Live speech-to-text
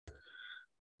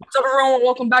What's up, everyone?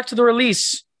 Welcome back to the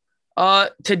release.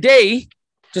 Today,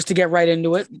 just to get right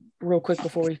into it, real quick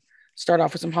before we start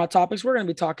off with some hot topics, we're going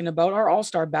to be talking about our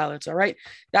All-Star ballots. All right,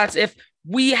 that's if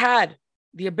we had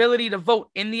the ability to vote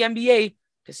in the NBA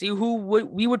to see who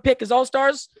we would pick as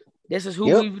All-Stars. This is who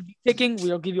we would be picking.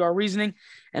 We'll give you our reasoning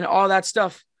and all that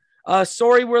stuff.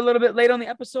 Sorry, we're a little bit late on the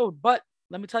episode, but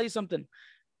let me tell you something.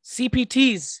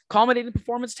 CPTs, accommodating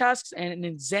performance tasks, and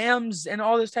exams and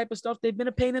all this type of stuff, they've been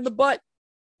a pain in the butt.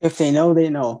 If they know,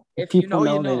 they know. If people you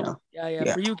know, they know. know.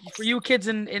 Yeah. For you kids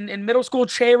in middle school,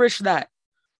 cherish that.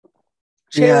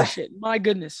 Cherish it. My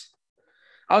goodness.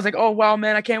 I was like, oh wow,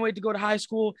 man, I can't wait to go to high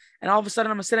school. And all of a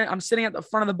sudden I'm sitting at the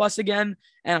front of the bus again,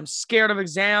 and I'm scared of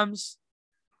exams.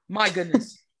 My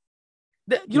goodness.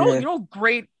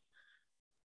 Great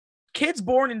kids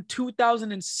born in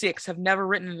 2006 have never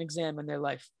written an exam in their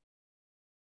life.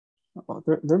 Oh,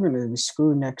 they're going to be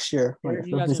screwed next year.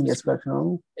 If everything gets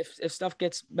better. If stuff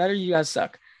gets better, you guys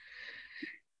suck.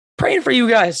 Praying for you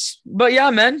guys. But yeah,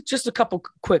 man, just a couple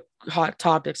quick hot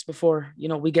topics before,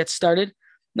 we get started.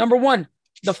 Number one,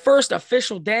 the first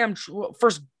official trade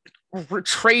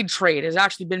has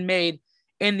actually been made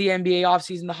in the NBA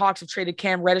offseason. The Hawks have traded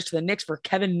Cam Reddish to the Knicks for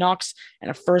Kevin Knox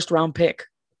and a first-round pick.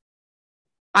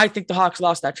 I think the Hawks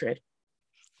lost that trade.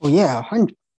 Well, yeah. I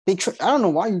don't know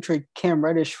why you trade Cam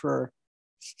Reddish for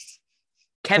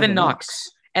Kevin Knox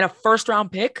and a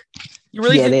first-round pick. You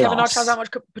really think Kevin Knox has that much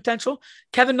potential?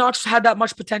 Kevin Knox had that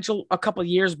much potential a couple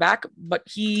years back, but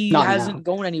he hasn't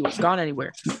gone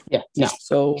anywhere. Yeah, no.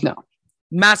 So,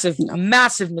 massive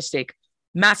mistake.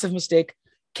 Massive mistake.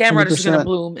 Cam Reddish is going to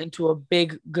bloom into a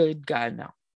big, good guy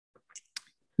now.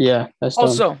 Yeah, that's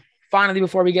also, finally,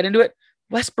 before we get into it,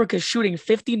 Westbrook is shooting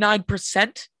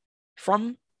 59%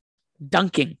 from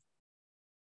dunking.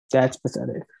 That's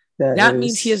pathetic. That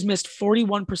means he has missed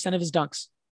 41% of his dunks.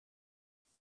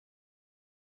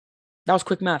 That was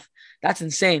quick math. That's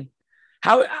insane.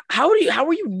 How are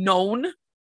you known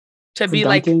to be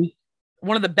dunking? Like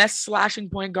one of the best slashing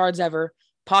point guards ever,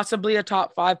 possibly a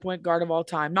top 5 point guard of all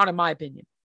time? Not in my opinion.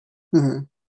 Mm-hmm.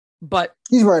 But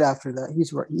he's right after that.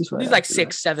 He's like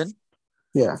 6, 7.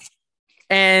 Yeah.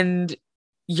 And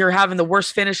you're having the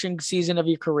worst finishing season of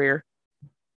your career.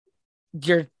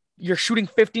 You're shooting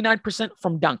 59%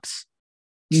 from dunks.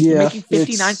 Yeah, you're making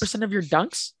 59% of your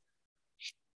dunks.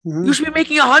 Mm-hmm. You should be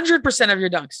making 100% of your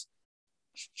dunks.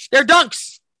 They're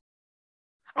dunks.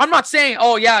 I'm not saying,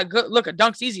 oh yeah, look, a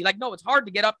dunk's easy. Like, no, it's hard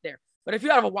to get up there. But if you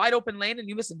have a wide open lane and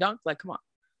you miss a dunk, like, come on.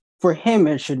 For him,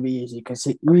 it should be easy because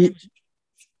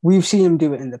we've seen him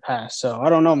do it in the past. So I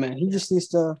don't know, man. He just needs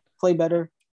to play better.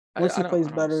 Once he plays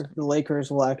better, the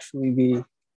Lakers will actually be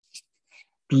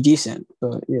decent.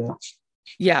 But yeah.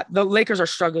 Yeah, the Lakers are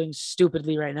struggling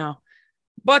stupidly right now.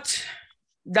 But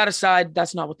that aside,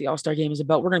 that's not what the All-Star Game is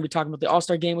about. We're going to be talking about the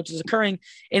All-Star Game, which is occurring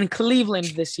in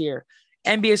Cleveland this year.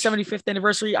 NBA 75th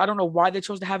anniversary. I don't know why they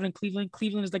chose to have it in Cleveland.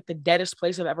 Cleveland is like the deadest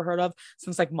place I've ever heard of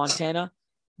since like Montana.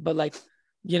 But like,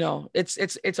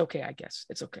 it's okay, I guess.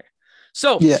 It's okay.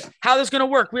 So how this is going to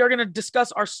work, we are going to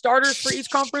discuss our starters for each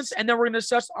conference, and then we're going to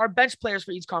discuss our bench players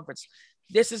for each conference.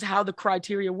 This is how the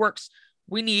criteria works.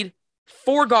 We need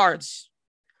 4 guards,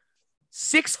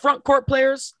 6 front court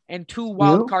players, and 2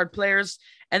 wild card players.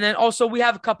 And then also we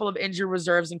have a couple of injured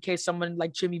reserves in case someone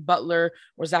like Jimmy Butler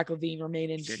or Zach LaVine remain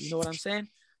injured. You know what I'm saying?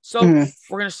 So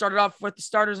we're going to start it off with the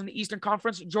starters in the Eastern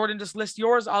Conference. Jordan, just list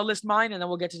yours. I'll list mine, and then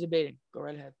we'll get to debating. Go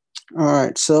right ahead. All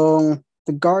right. So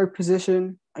the guard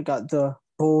position, I got the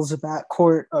Bulls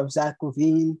backcourt of Zach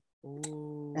LaVine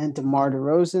and DeMar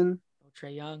DeRozan.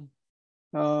 Trae Young.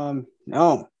 No,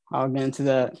 I'll get into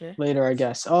that later, I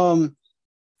guess.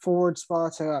 Forward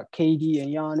spots, I got KD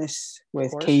and Giannis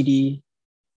with Giannis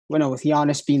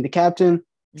being the captain.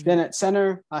 Mm-hmm. Then at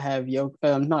center, I have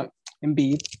not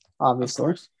Embiid,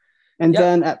 obviously. And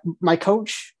then at my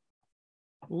coach,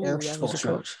 Eric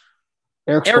Spoelstra.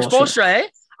 Eric Spoelstra, eh?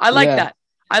 I like that.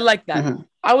 Mm-hmm.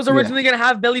 I was originally going to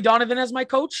have Billy Donovan as my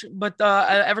coach, but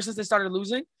ever since they started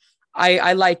losing,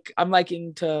 I'm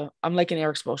liking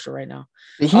Eric Spoelstra right now.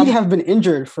 He'd have been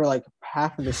injured for like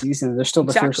half of the season. They're still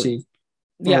the first seed.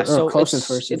 Yeah, so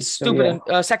it's stupid.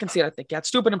 Second seed, I think. Yeah, it's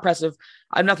stupid impressive.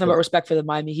 I have nothing but respect for the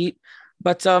Miami Heat.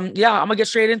 But I'm gonna get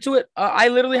straight into it. I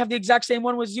literally have the exact same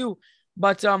one as you,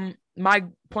 but my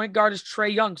point guard is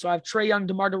Trae Young. So I have Trae Young,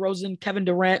 DeMar DeRozan, Kevin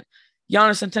Durant,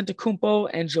 Giannis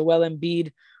Antetokounmpo, and Joel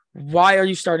Embiid. Why are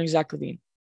you starting Zach LaVine?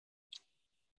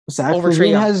 Zach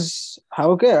LaVine has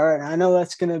how good? All right, I know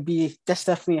that's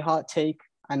definitely a hot take.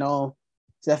 I know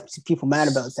definitely people mad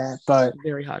about that, but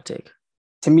very hot take.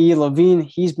 To me, LaVine,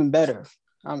 he's been better.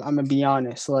 I'm gonna be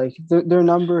honest. Like their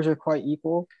numbers are quite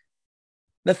equal.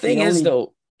 The thing is,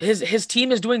 though, his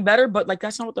team is doing better, but like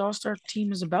that's not what the All-Star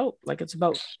team is about. Like it's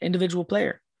about individual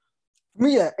player.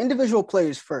 Yeah, individual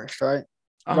players first, right?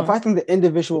 But if Uh-huh. I think the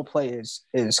individual play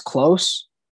is close,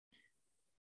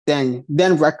 then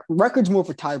record's more of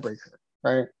a tiebreaker,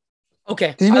 right?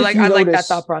 Okay. Because even if you I like that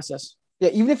thought notice, process. yeah,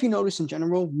 even if you notice in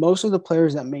general, most of the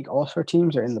players that make All-Star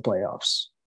teams are in the playoffs.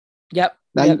 Yep.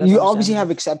 Now Yep, that's you obviously understandable.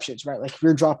 have exceptions, right? Like if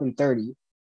you're dropping 30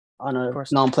 on Of a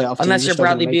course. non-playoff team, Unless you're you're still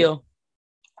going to Bradley make it. Beal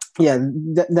Yeah,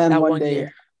 then that one one day,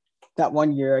 year that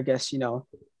one year, I guess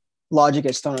logic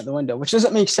gets thrown out the window, which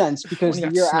doesn't make sense when because he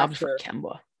got snubbed for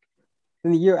Kemba.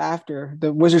 the year after,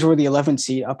 the Wizards were the 11th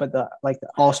seed up at the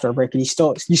All Star break, and he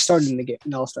started in the game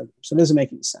in the All Star game, so it doesn't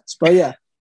make any sense. But yeah,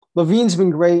 Levine's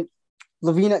been great.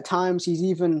 Levine at times he's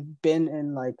even been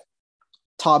in like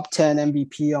top 10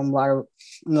 MVP on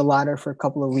the ladder for a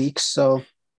couple of weeks, so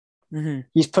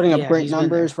he's putting up Yeah, great he's been there.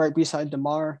 numbers right beside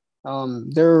DeMar.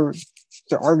 They're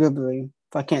arguably,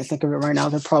 if I can't think of it right now,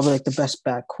 they're probably like the best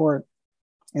backcourt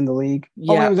in the league.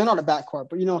 Oh, Yeah. wait, they're not a backcourt,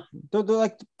 but they're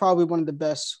like probably one of the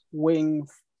best wing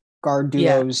guard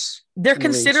Yeah. duos They're in the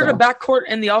league. considered a So backcourt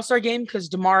in the All-Star game because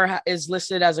DeMar is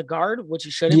listed as a guard, which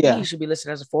he shouldn't be. He yeah, should be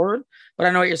listed as a forward. But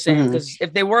I know what you're saying mm-hmm. because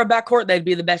if they were a backcourt, they'd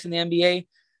be the best in the NBA.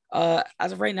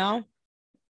 As of right now,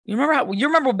 you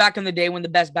remember back in the day when the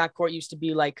best backcourt used to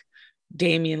be like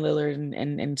Damian Lillard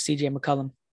and CJ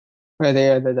McCollum. Right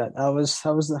there, that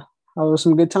was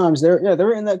some good times.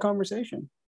 They're in that conversation.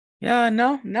 Yeah,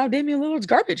 no, now Damian Lillard's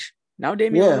garbage. Now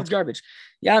Damian Yeah, Lillard's garbage.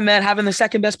 Yeah, man, having the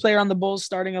second best player on the Bulls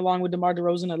starting along with DeMar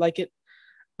DeRozan, I like it.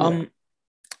 yeah.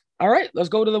 All right, let's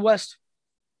go to the West.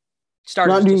 We're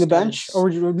not Starters, doing just the bench, or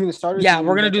starters. we're doing the starters. Or Yeah, we're doing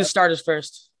we're the gonna bench do the after. starters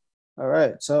first. All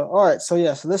right. So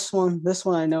yeah. So this one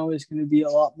I know is going to be a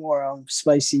lot more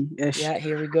spicy ish. Yeah,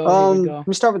 here we go. Here we go. Let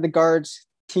me start with the guards.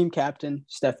 Team captain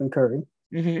Stephen Curry.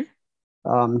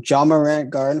 Mm-hmm. John Morant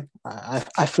guard.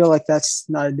 I feel like that's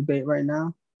not a debate right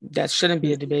now. That shouldn't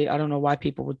be a debate. I don't know why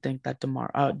people would think that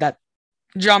that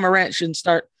John Morant shouldn't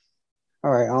start.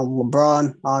 All right.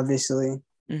 LeBron obviously.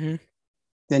 Mm-hmm.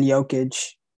 Then Jokic,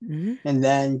 Mm-hmm. and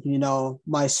then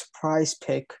my surprise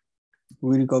pick,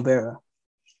 Rudy Gobert.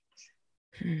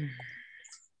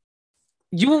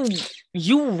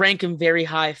 You rank him very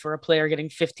high for a player getting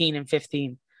 15 and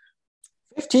 15.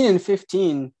 15 and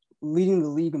 15, leading the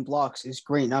league in blocks is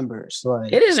great numbers.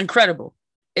 Like It is incredible.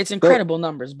 It's incredible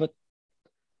numbers, but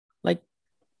like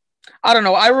I don't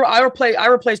know. I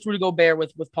replaced Rudy Gobert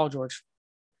with Paul George.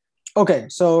 Okay,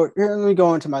 so here let me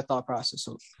go into my thought process.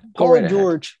 So Go Paul right ahead.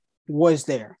 George was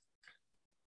there,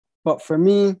 but for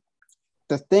me,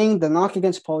 the knock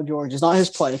against Paul George is not his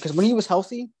play because when he was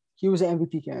healthy, he was an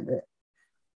MVP candidate.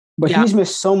 But Yeah, he's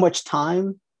missed so much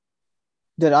time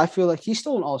that I feel like he's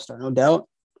still an all-star, no doubt.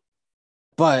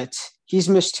 But he's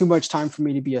missed too much time for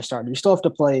me to be a starter. You still have to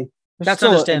play. There's that's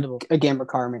still understandable. a game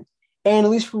requirement. And at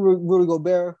least for Rudy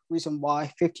Gobert, reason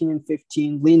why 15 and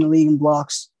 15, leading the league in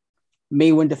blocks,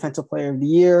 may win Defensive Player of the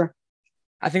Year.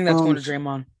 I think that's going to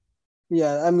Draymond.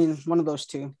 Yeah, I mean, one of those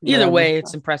two. Either Whatever. way,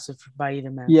 it's impressive by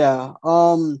either man. Yeah.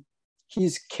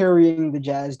 He's carrying the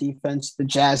Jazz defense. The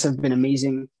Jazz have been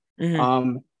amazing.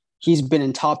 Mm-hmm. He's been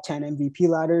in top 10 MVP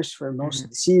ladders for most of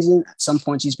the season. At some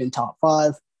points, he's been top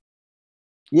 5.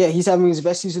 Yeah, he's having his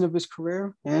best season of his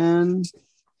career, and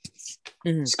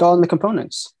he's got all the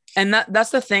components. And that's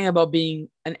the thing about being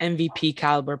an MVP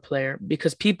caliber player,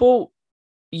 because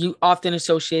you often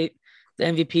associate the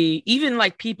MVP, even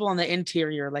like people on the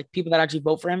interior, like people that actually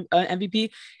vote for MVP,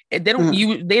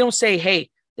 they don't say, hey,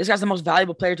 this guy's the most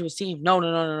valuable player to his team.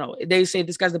 No. They say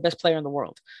this guy's the best player in the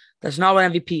world. That's not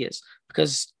what MVP is,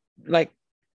 because like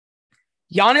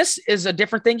Giannis is a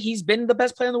different thing. He's been the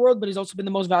best player in the world, but he's also been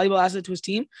the most valuable asset to his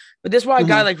team. But this is why a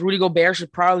guy like Rudy Gobert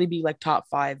should probably be like top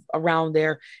 5 around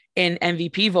there in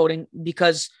MVP voting,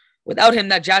 because without him,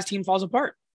 that Jazz team falls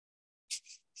apart.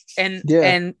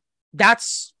 And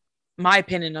that's my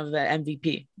opinion of the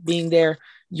MVP being there.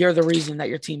 You're the reason that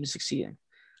your team is succeeding.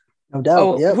 No doubt.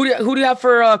 Oh, yep. Who do you have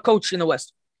for coach in the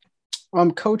West?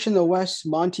 Coach in the West,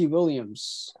 Monty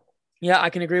Williams. Yeah, I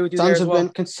can agree with you. Suns there as have well. been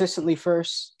consistently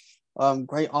first.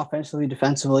 Great offensively,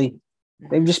 defensively.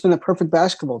 They've just been the perfect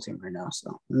basketball team right now.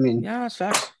 So I mean, yeah, that's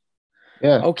facts.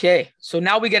 Yeah. Okay, so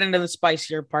now we get into the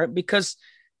spicier part, because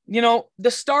the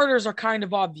starters are kind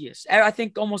of obvious. I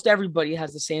think almost everybody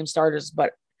has the same starters,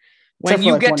 but when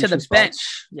you get to the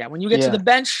bench, to the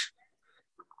bench,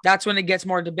 that's when it gets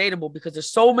more debatable, because there's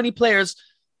so many players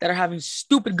that are having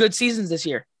stupid good seasons this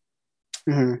year.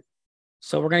 Mm-hmm.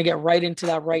 So we're gonna get right into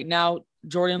that right now.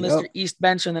 Jordan, list your East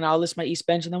bench, and then I'll list my East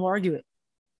bench, and then we'll argue it.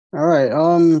 All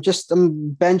right. Just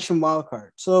bench and wild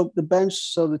card. So the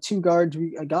bench. So the 2 guards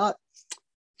I got,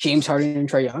 James Harden and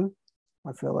Trae Young.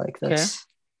 I feel like Okay. that's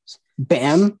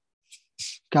Bam.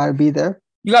 Got to be there.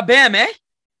 You got Bam, eh?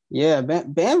 Yeah,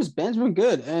 Bam's been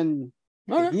good, and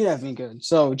Okay. he has been good.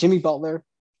 So Jimmy Butler,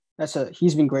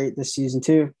 he's been great this season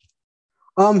too.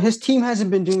 His team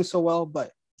hasn't been doing so well,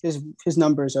 but his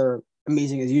numbers are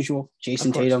amazing as usual. Of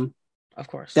Jason course. Tatum. Of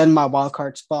course. Then my wild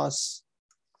card spots.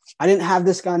 I didn't have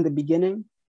this guy in the beginning,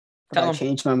 but Tell I him.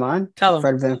 changed my mind. Tell him.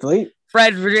 Fred VanVleet.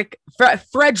 Frederick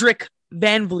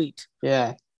VanVleet.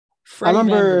 Yeah. Freddie I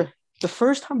remember VanVleet. the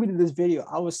first time we did this video,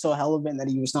 I was so hellbent that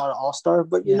he was not an all-star.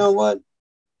 But you Yeah. know what?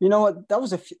 That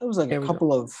was it was like There a we go.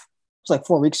 couple of it was like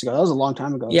 4 weeks ago. That was a long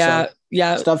time ago. Yeah, So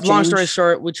yeah. stuff Long story changed.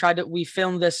 short, we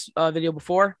filmed this video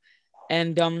before,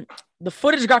 and the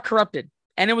footage got corrupted,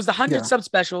 and it was the 100 sub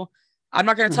special. I'm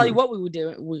not gonna tell you what we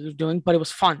were doing, but it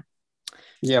was fun.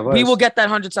 Yeah, we will get that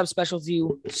 100 sub special to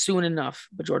you soon enough.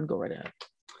 But Jordan, go right ahead.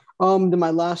 Then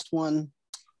my last one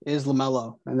is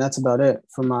LaMelo, and that's about it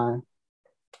for my.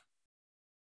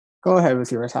 Go ahead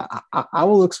with yours. I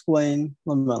will explain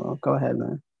LaMelo. Go ahead,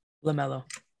 man. LaMelo.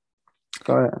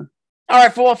 Go ahead. All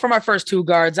right, for my first two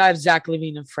guards, I have Zach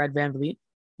LaVine and Fred VanVleet.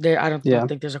 I don't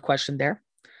think there's a question there.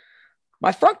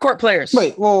 My front court players.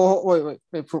 Wait.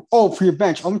 For your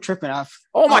bench, I'm tripping off.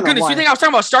 Oh my goodness! You think I was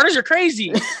talking about starters? You're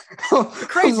crazy. You're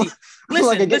crazy.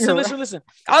 Listen.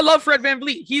 I love Fred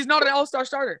VanVleet. He's not an all-star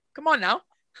starter. Come on now.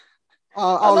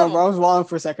 I don't know, bro. I was wilding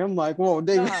for a second. I'm like, whoa,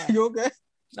 David, you okay?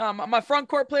 Nah, my front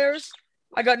court players,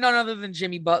 I got none other than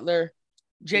Jimmy Butler,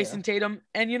 Jason Tatum,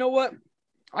 and you know what?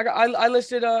 I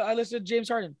listed James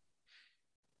Harden.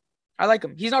 I like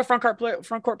him. He's not a front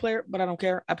court player, but I don't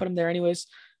care. I put him there anyways.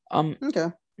 Okay.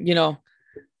 You know,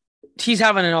 he's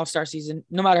having an all-star season,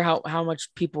 no matter how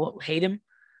much people hate him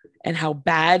and how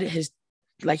bad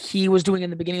he was doing in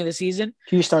the beginning of the season.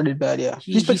 He started bad, yeah.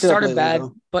 He started bad,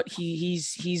 but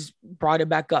he's brought it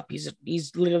back up.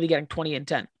 He's literally getting 20 and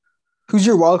 10. Who's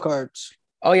your wild cards?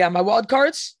 Oh yeah, my wild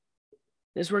cards.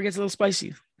 This is where it gets a little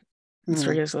spicy.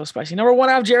 Number one,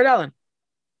 I have Jared Allen.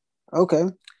 Okay.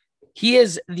 He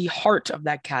is the heart of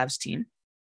that Cavs team.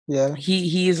 Yeah.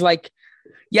 He is like,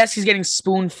 yes, he's getting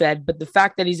spoon-fed, but the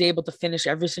fact that he's able to finish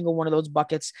every single one of those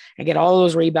buckets and get all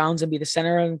those rebounds and be the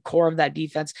center and core of that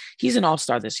defense, he's an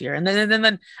all-star this year. And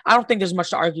then I don't think there's much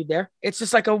to argue there. It's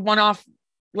just like a one-off.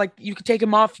 Like, you could take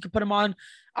him off, you could put him on.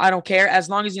 I don't care. As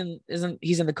long as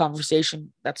he's in the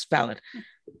conversation, that's valid.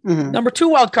 Mm-hmm. Number two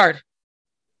wild card,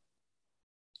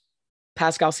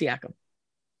 Pascal Siakam.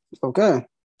 Okay.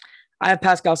 I have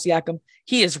Pascal Siakam.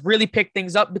 He has really picked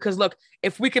things up because, look,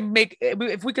 if we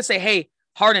could say, hey,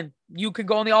 Harden, you could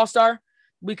go on the All-Star,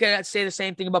 we could say the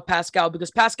same thing about Pascal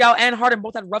because Pascal and Harden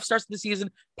both had rough starts to the season.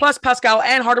 Plus, Pascal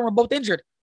and Harden were both injured.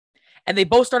 And they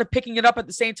both started picking it up at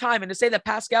the same time. And to say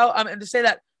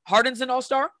that Harden's an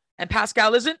all-star and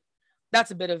Pascal isn't,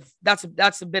 that's a bit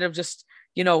of just,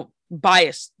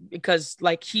 bias because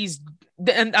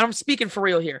and I'm speaking for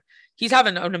real here. He's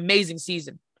having an amazing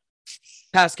season.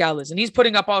 Pascal is, and he's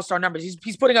putting up all-star numbers.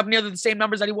 He's putting up nearly the same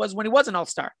numbers that he was when he was an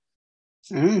all-star.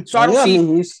 Mm-hmm. So I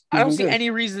don't see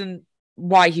any reason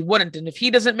why he wouldn't. And if he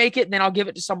doesn't make it, then I'll give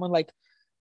it to someone like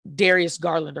Darius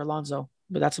Garland or Lonzo.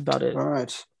 But that's about it. All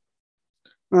right.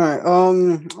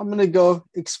 I'm gonna go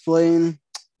explain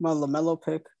my LaMelo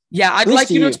pick. Yeah, I'd like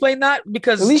you to explain that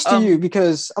because at least to you,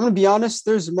 because I'm gonna be honest.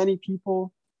 There's many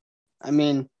people. I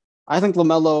mean, I think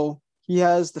LaMelo, he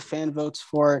has the fan votes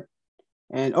for it.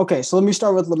 And okay, so let me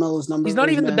start with LaMelo's number. He's not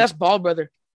even the best ball brother.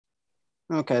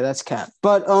 Okay, that's cap.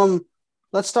 But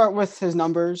let's start with his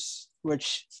numbers,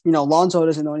 which Lonzo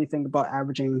doesn't know anything about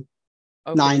averaging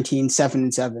 19, 7,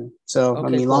 and 7. So I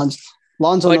mean, cool.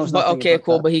 Lonzo knows nothing. Okay, about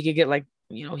cool. that. But he could get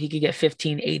he could get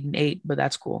 15, 8, and 8. But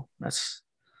that's cool. That's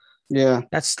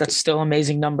still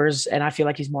amazing numbers, and I feel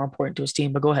like he's more important to his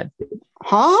team. But go ahead.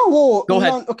 Huh? Well, go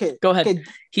ahead. Okay, go ahead. Okay.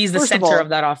 He's the center of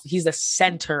that off. He's the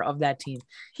center of that team.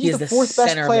 He's the fourth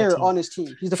best player on his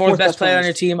team. He's the fourth best player on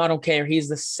your team. I don't care. He's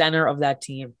the center of that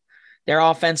team. Their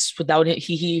offense, without him,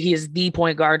 he is the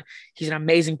point guard. He's an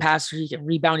amazing passer. He can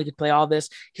rebound. He can play all this.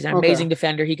 He's an amazing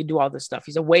defender. He can do all this stuff.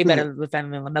 He's a way better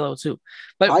defender than LaMelo too.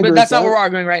 But that's not what we're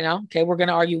arguing right now. Okay, we're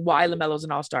gonna argue why LaMelo's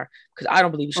an all-star because I don't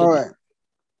believe he should.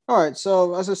 All right.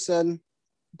 So as I said,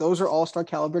 those are all-star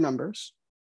caliber numbers.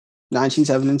 19,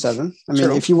 7, and 7. I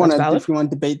mean, if you want to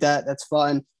debate that, that's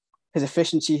fine. His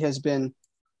efficiency has been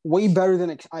way better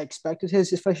than I expected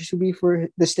his efficiency to be for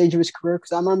the stage of his career.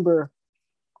 Because I remember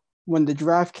when the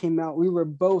draft came out, we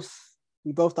both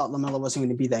thought LaMelo wasn't going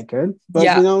to be that good. But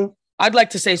I'd like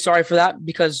to say sorry for that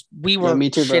because we were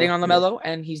shitting on LaMelo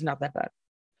and he's not that bad.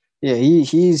 Yeah,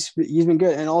 he's been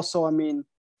good. And also, I mean,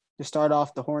 to start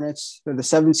off, the Hornets, they're the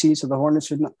 7th seed, so the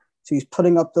Hornets are not. So he's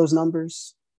putting up those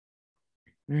numbers.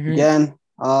 Again,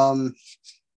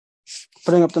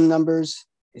 putting up the numbers.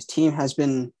 His team has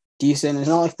been decent. It's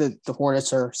not like the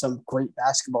Hornets are some great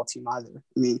basketball team either.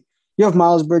 I mean, you have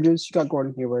Miles Bridges, you got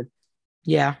Gordon Hayward.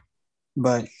 Yeah.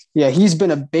 But, yeah, he's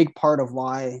been a big part of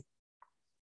why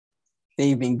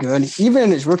they've been good. Even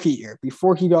in his rookie year,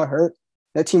 before he got hurt,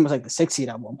 that team was like the 6th seed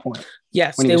at one point.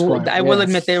 Yes, I will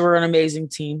admit they were an amazing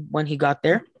team when he got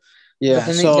there. Yeah,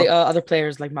 but then other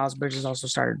players like Miles Bridges also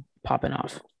started popping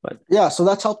off. But yeah, so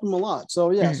that's helped him a lot. So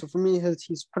yeah, so for me,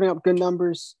 he's putting up good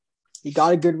numbers. He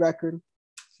got a good record.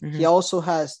 He also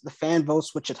has the fan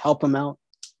votes, which should help him out.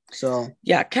 So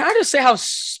yeah, can I just say how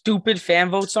stupid fan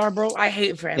votes are, bro? I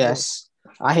hate fan votes. Yes,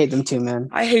 I hate them too, man.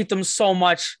 I hate them so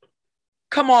much.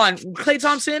 Come on, Klay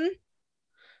Thompson.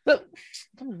 Let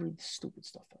me read this stupid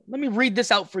stuff. Let me read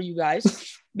this out for you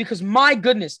guys because my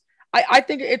goodness, I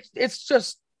think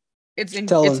it's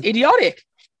idiotic.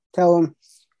 Tell him.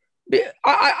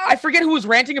 I forget who was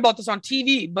ranting about this on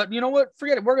TV, but you know what?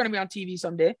 Forget it. We're gonna be on TV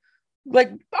someday.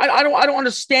 Like I don't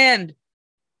understand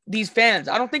these fans.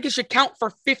 I don't think it should count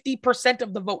for 50%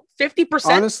 of the vote. 50%.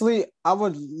 Honestly, I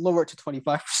would lower it to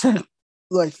 25%.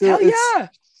 Like hell yeah.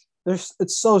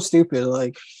 It's so stupid.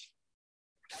 Like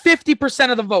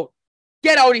 50% of the vote.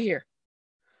 Get out of here.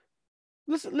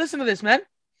 Listen to this, man.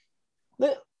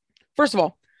 First of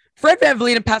all, Fred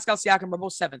VanVleet and Pascal Siakam are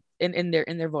both 7th in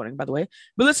their voting, by the way.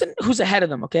 But listen who's ahead of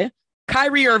them, okay?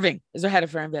 Kyrie Irving is ahead of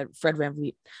Fred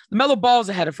VanVleet. LaMelo Ball is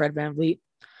ahead of Fred VanVleet.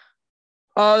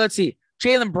 Let's see.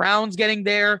 Jaylen Brown's getting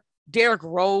there. Derrick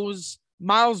Rose,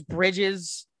 Miles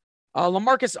Bridges,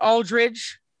 LaMarcus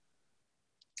Aldridge.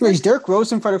 Wait, is Derrick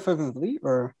Rose in front of Fred VanVleet?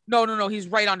 Or no. He's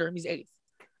right under him. He's 8th.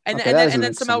 And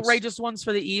then some outrageous ones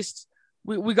for the East.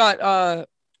 We got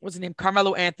what's his name?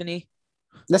 Carmelo Anthony.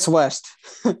 That's West.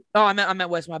 Oh, I meant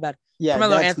West. My bad. Yeah,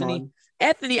 Carmelo Anthony.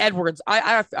 Anthony Edwards.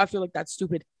 I feel like that's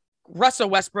stupid. Russell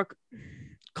Westbrook.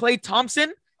 Klay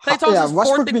Thompson. Klay Thompson's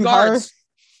 4th in guards.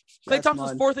 Klay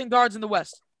Thompson's 4th in guards in the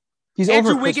West. He's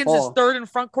Andrew over Wiggins is 3rd in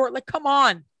front court. Like, come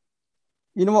on.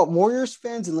 You know what? Warriors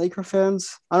fans and Laker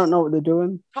fans, I don't know what they're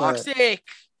doing. Toxic.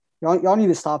 Y'all need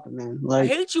to stop it, man. Like,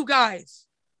 I hate you guys.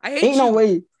 I hate ain't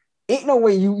you. Ain't no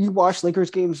way you watch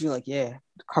Lakers games and you're like, yeah,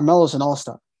 Carmelo's an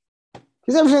all-star.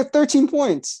 He's averaging like 13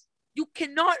 points. You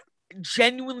cannot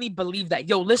genuinely believe that.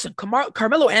 Yo, listen,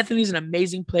 Carmelo Anthony is an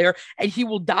amazing player, and he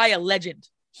will die a legend.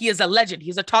 He is a legend.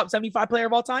 He's a top 75 player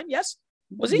of all time. Yes?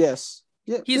 Was he? Yes.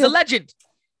 Yeah, he's a legend.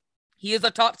 He is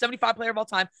a top 75 player of all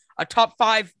time, a top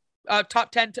 5,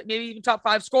 top 10, maybe even top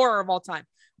 5 scorer of all time.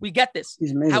 We get this.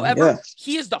 He's amazing. However,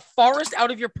 he is the farthest out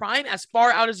of your prime, as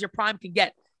far out as your prime can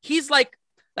get. He's like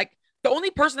the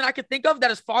only person that I could think of that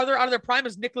is farther out of their prime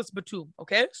is Nicholas Batum.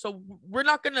 Okay, so we're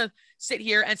not gonna sit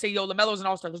here and say, "Yo, LaMelo's an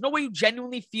all-star." There's no way you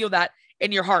genuinely feel that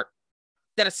in your heart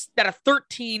that a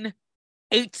 13,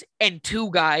 8, and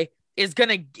 2 guy is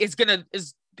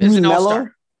an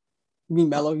all-star. You mean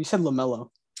Melo? You said LaMelo.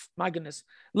 My goodness,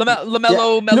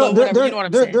 LaMelo, Melo, whatever. You know what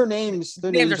I'm saying? Their names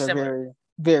are similar.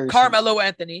 Very, very. Carmelo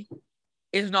Anthony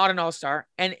is not an all-star,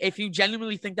 and if you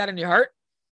genuinely think that in your heart,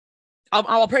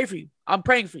 I'll pray for you. I'm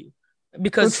praying for you.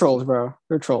 Because they're trolls, bro.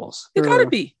 They're trolls. They gotta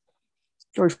be.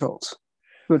 They're trolls.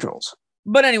 They're trolls.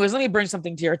 But anyways, let me bring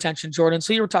something to your attention, Jordan.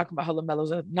 So you were talking about how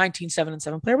LaMelo's a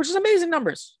 19-7-7 player, which is amazing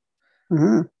numbers.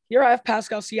 Mm-hmm. Here I have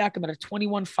Pascal Siakam at a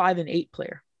 21-5-8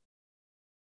 player.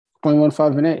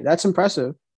 21-5-8. That's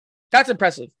impressive. That's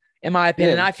impressive, in my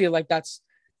opinion. Yeah. I feel like that's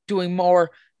doing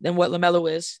more than what LaMelo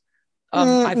is.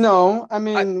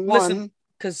 Listen,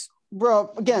 because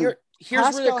bro, again. Here's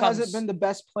Pascal where it comes. Hasn't been the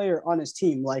best player on his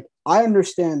team. Like, I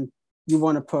understand you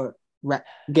want to put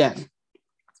again.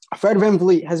 Fred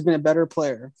VanVleet has been a better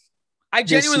player. I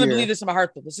genuinely believe this in my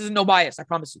heart, though. This isn't no bias. I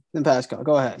promise you. Than Pascal.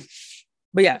 Go ahead.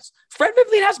 But yes, Fred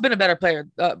VanVleet has been a better player.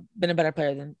 Than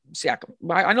Siakam.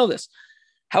 I know this.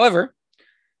 However,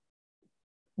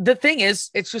 the thing is,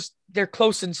 it's just they're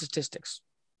close in statistics,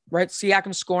 right?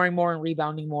 Siakam scoring more and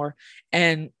rebounding more,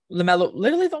 and LaMelo.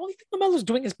 Literally, the only thing LaMelo's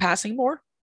doing is passing more.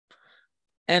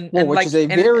 Which is a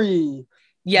very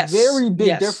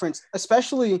big difference,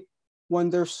 especially when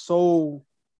they're so.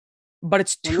 But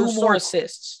it's 2 more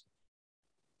assists.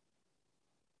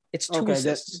 It's 2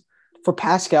 assists for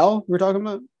Pascal. We're talking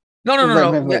about. No.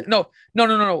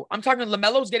 I'm talking.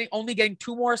 LaMelo's only getting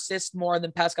 2 more assists more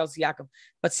than Pascal Siakam,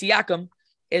 but Siakam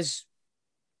is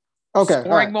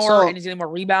scoring more and he's getting more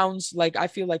rebounds. Like I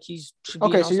feel like he's should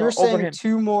be so you're saying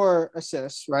 2 more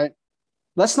assists, right?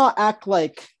 Let's not act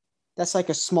like. That's like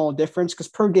a small difference because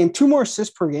per game, 2 more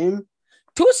assists per game.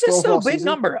 2 assists is still a big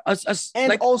number.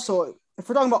 Also, if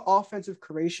we're talking about offensive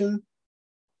creation,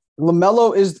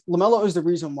 LaMelo is the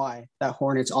reason why that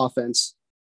Hornets offense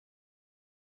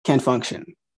can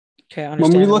function. Okay, When we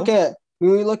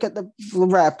understandable. look at the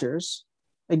Raptors,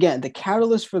 again, the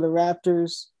catalyst for the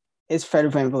Raptors is Fred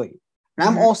VanVleet. And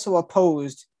I'm also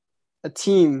opposed a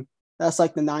team that's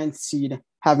like the 9th seed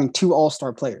having 2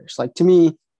 all-star players. Like, to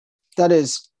me, that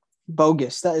is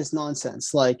bogus. That is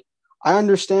nonsense. Like, I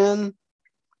understand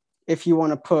if you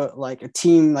want to put like a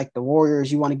team like the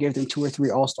Warriors, you want to give them 2 or 3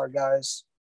 all-star guys,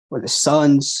 or the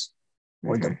Suns,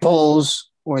 or the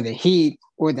Bulls, or the Heat,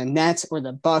 or the Nets, or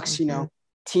the Bucks,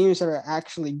 teams that are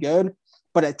actually good.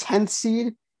 But a 10th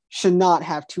seed should not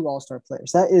have 2 all-star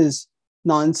players. That is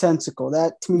nonsensical.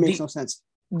 That to me makes no sense.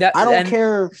 I don't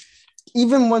care.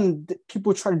 Even when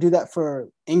people try to do that for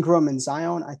Ingram and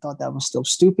Zion, I thought that was still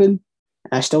stupid. And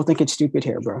I still think it's stupid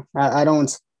here, bro. I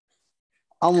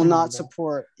will not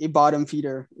support a bottom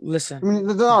feeder. Listen. I mean,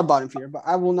 they're not a bottom feeder, but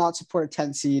I will not support a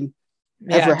 10 seed.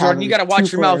 Yeah, Jordan, you got to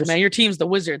watch your mouth, man. Your team's the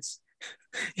Wizards.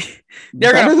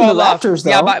 They're going to fall off. Raptors,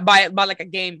 yeah, by like a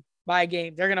game. By a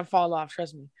game. They're going to fall off,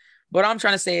 trust me. What I'm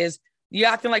trying to say is you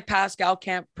acting like Pascal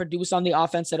can't produce on the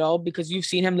offense at all because you've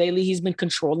seen him lately. He's been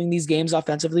controlling these games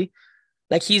offensively.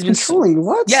 Like he's been controlling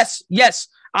what? Yes.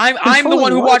 I'm the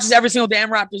one who watches every single damn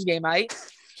Raptors game, right?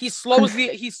 He slows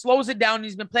it down and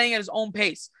he's been playing at his own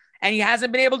pace. And he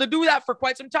hasn't been able to do that for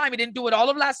quite some time. He didn't do it all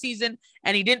of last season,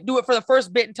 and he didn't do it for the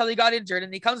first bit until he got injured.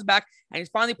 And he comes back, and he's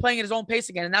finally playing at his own pace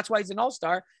again. And that's why he's an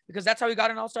all-star, because that's how he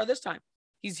got an all-star this time.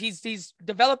 He's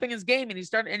developing his game, and he's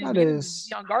starting and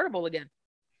he's unguardable again.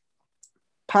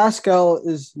 Pascal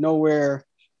is nowhere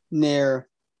near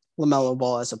LaMelo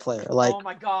Ball as a player. Like, oh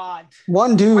my God,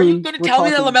 one dude. Are you going to tell me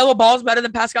that LaMelo Ball is better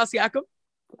than Pascal Siakam?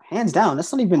 Hands down,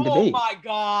 that's not even debate. Oh my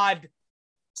God.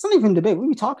 It's not even debate. What are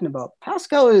we talking about?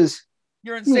 Pascal is.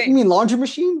 You're insane. You mean laundry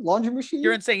machine? Laundry machine?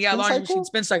 You're insane. Yeah, laundry machine,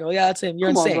 spin cycle. Yeah, that's him. You're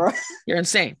insane. Bro. You're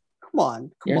insane. Come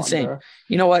on. You're insane. Bro.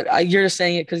 You know what? You're just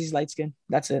saying it because he's light skinned.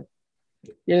 That's it.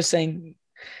 You're just saying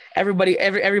everybody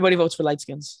votes for light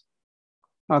skins.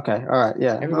 Okay. All right.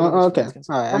 Yeah. Okay.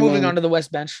 All right. We're moving on to the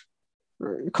West bench.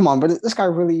 Come on, but this guy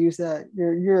really used that.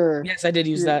 You're. Yes, I did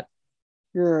use that.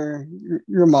 You're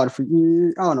mod for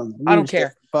you. I don't know. I don't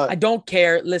care. But I don't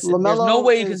care. Listen, LaMelo, there's no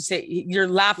way you can say you're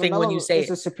laughing when you say it.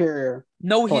 He's a superior.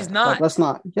 No, he's not. That's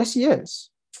not. Yes, he is.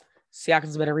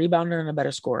 Siakam's a better rebounder and a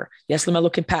better scorer. Yes,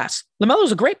 LaMelo can pass.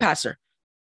 LaMelo's a great passer.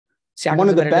 Siakam's one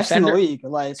of the best defender. In the league.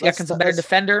 Like Siakam's a better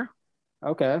defender.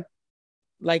 Okay.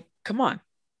 Like, come on.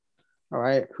 All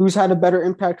right. Who's had a better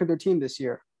impact with their team this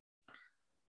year?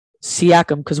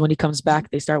 Siakam, because when he comes back,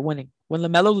 they start winning. When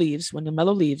LaMelo leaves,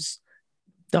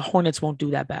 the Hornets won't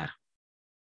do that bad.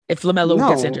 If LaMelo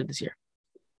gets injured this year.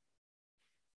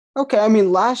 Okay, I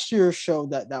mean, last year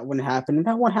showed that wouldn't happen, and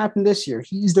that won't happen this year.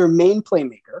 He's their main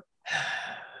playmaker.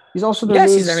 He's also their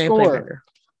main scorer.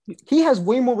 He has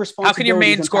way more responsibility. How can your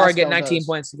main scorer get 19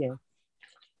 points a game?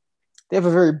 They have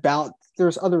a very balanced.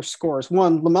 There's other scores.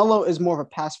 One, LaMelo is more of a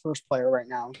pass-first player right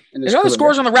now. There's other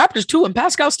scores on the Raptors too, and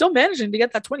Pascal's still managing to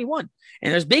get that 21.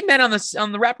 And there's big men on the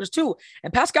Raptors too,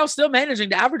 and Pascal's still managing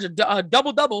to average a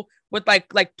double-double with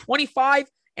like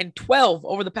 25 and 12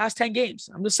 over the past 10 games.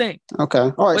 I'm just saying.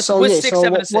 Okay. All right.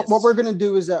 What we're going to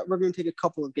do is that we're going to take a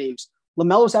couple of games.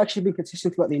 LaMelo's actually been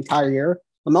consistent throughout the entire year.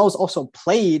 LaMelo's also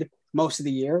played most of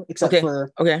the year, except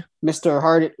for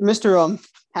Mr.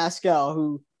 Pascal,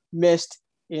 who missed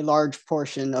a large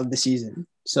portion of the season.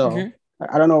 So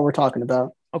I don't know what we're talking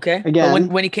about. Okay. Again,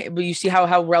 but when he came, but you see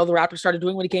how well the Raptors started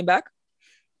doing when he came back?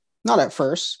 Not at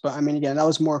first, but I mean, again, that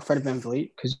was more Fred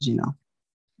VanVleet because,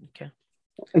 Okay.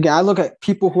 Again, I look at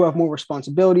people who have more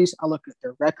responsibilities. I look at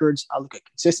their records. I look at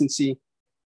consistency.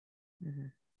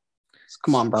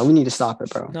 Come on, bro. We need to stop it,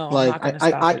 bro. No, like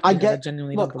I get.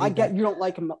 I get you don't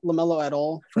like LaMelo at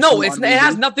all. No, it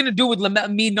has nothing to do with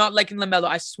me not liking LaMelo.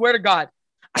 I swear to God,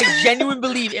 I genuinely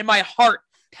believe in my heart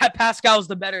that Pascal is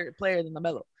the better player than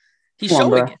LaMelo. He's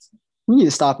showing it. We need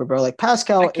to stop it, bro. Like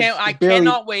Pascal, I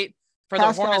cannot wait for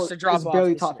the Hornets to drop off.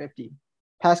 Barely top 50.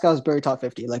 Pascal is barely top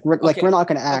 50. Like we're not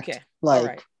going to act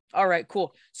like. All right,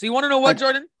 cool. So you want to know what,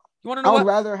 Jordan? You want to know I what? would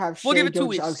rather have We'll give it 2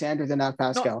 weeks. Alexander than have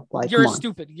Pascal. No, you're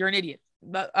stupid. You're an idiot.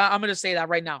 I'm going to say that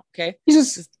right now. Okay.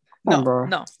 He's just no.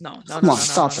 Come on,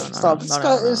 stop it. This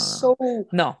guy is so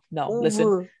no.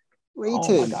 Listen.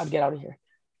 Oh my God, get out of here.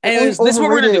 Anyways, this is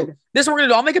what we're gonna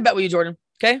do. I'll make a bet with you, Jordan.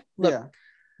 Okay. Look. Yeah.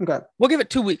 Okay. We'll give it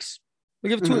 2 weeks. We'll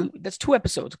give it 2. That's 2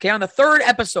 episodes. Okay. On the 3rd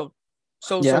episode.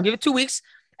 So give it 2 weeks,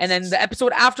 and then the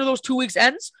episode after those 2 weeks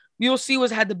ends, we will see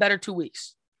who's had the better 2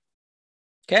 weeks.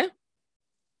 Okay.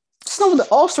 That's not what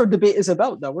the All-Star debate is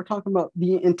about, though. We're talking about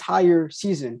the entire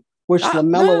season, which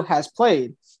LaMelo has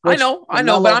played. I know,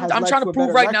 but I'm trying to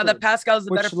prove right now that Pascal is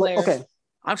the better player. Okay.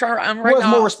 Who has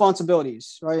more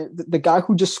responsibilities, right? The guy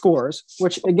who just scores,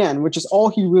 which is all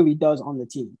he really does on the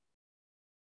team.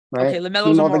 right? Okay,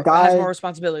 LaMelo's has more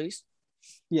responsibilities.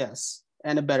 Yes,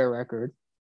 and a better record,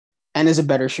 and is a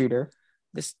better shooter.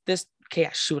 Okay,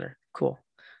 shooter, cool.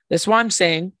 This is why I'm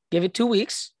saying give it 2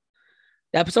 weeks.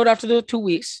 The episode after the 2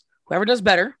 weeks, whoever does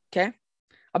better, okay?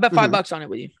 I'll bet $5 on it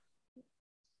with you.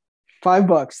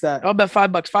 $5. I'll bet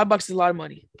 $5. $5 is a lot of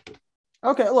money.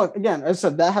 Okay, look, again, as I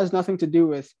said, that has nothing to do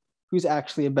with who's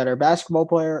actually a better basketball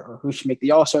player or who should make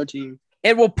the All-Star team.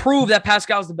 It will prove that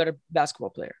Pascal's the better basketball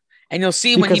player. And you'll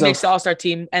see when he makes the All-Star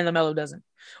team and LaMelo doesn't.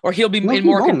 Or he'll be in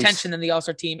more contention than the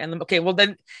All-Star team. And okay, well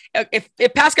then,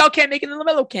 if Pascal can't make it, then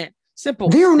LaMelo can't. Simple.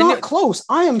 They're not close.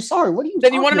 I am sorry. What are you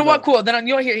Then you want to know what? Cool. Then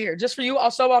here. Just for you,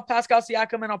 I'll sub out Pascal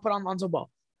Siakam and I'll put on Lonzo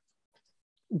Ball.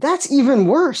 That's even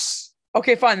worse.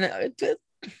 Okay, fine.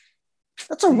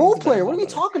 That's a role player. What are we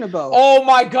talking about? Oh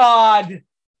my God.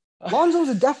 Lonzo's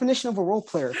a definition of a role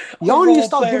player. Y'all need to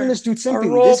stop giving this dude sympathy.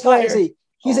 This guy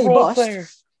he's a bust. Player.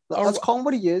 Let's call him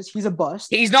what he is. He's a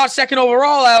bust. He's not second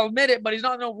overall, I'll admit it, but he's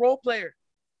not no role player.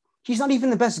 He's not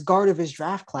even the best guard of his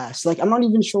draft class. Like, I'm not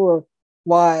even sure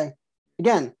why.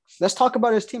 Again, let's talk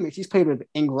about his teammates. He's played with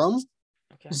Ingram,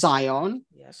 Zion,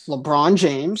 LeBron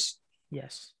James,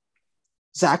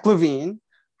 Zach LaVine,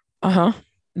 DeMar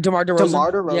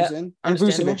DeRozan, and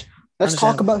Vucevic. Let's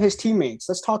talk about his teammates.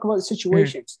 Let's talk about the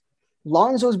situations.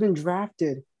 Lonzo's been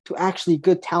drafted to actually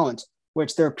good talent,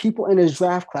 which there are people in his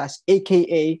draft class,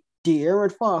 a.k.a.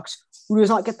 De'Aaron Fox, who does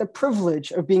not get the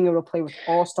privilege of being able to play with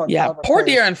all-star. Yeah, poor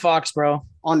De'Aaron Fox, bro.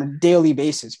 On a daily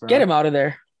basis, bro. Get him out of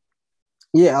there.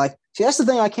 Yeah, like, see, that's the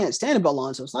thing I can't stand about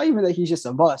Lonzo. It's not even that he's just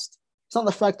a bust. It's not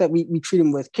the fact that we treat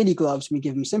him with kitty gloves. We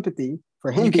give him sympathy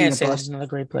for him being a bust. You can't say he's not a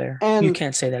great player. And you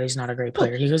can't say that he's not a great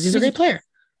player because he's a great player.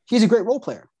 He's a great role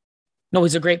player. No,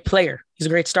 he's a great player. He's a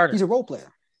great starter. He's a role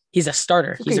player. He's a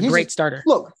starter. Okay, he's a great starter.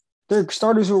 Look, they're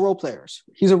starters who are role players.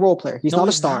 He's a role player. He's not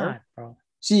a star. Not, bro.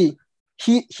 See,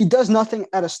 he does nothing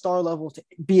at a star level to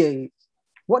be a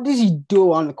 – what does he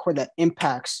do on the court that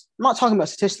impacts – I'm not talking about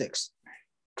statistics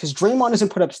because Draymond doesn't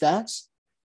put up stats,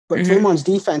 but Draymond's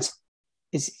defense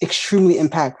is extremely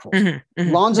impactful.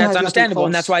 Lonzo that's understandable,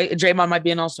 and that's why Draymond might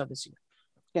be an all-star this year.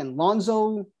 Again,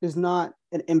 Lonzo is not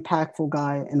an impactful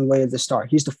guy in the way of the star.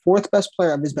 He's the fourth best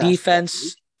player of his basketball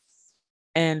defense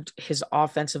and his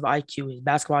offensive IQ, his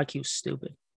basketball IQ is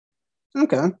stupid.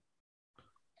 Okay.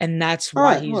 And that's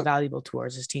why he's valuable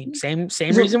towards his team. Same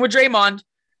reason with Draymond.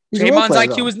 Draymond's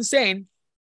IQ is insane.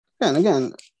 Yeah, and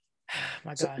again,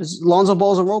 my God. Lonzo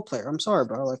Ball's a role player. I'm sorry,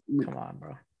 bro. Like, come on,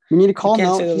 bro. We need to call him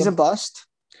out. He's a bust.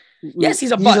 Yes,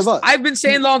 he's a bust. I've been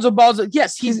saying Lonzo Ball's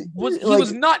he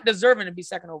was not deserving to be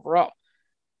second overall.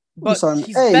 But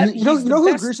you know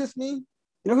who agrees with me? You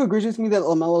know who agrees with me that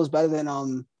LaMelo is better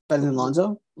than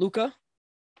Lonzo? Luka?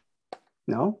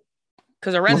 No.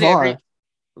 Because Arenze agreed.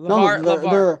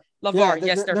 LeVar.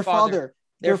 Yes, their father.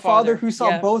 Their father who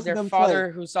saw both of them play. Their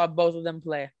father who saw both of them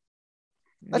play.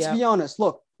 Let's be honest.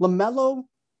 Look, LaMelo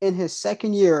in his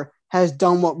second year has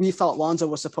done what we thought Lonzo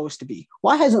was supposed to be.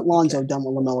 Why hasn't Lonzo done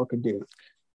what LaMelo could do?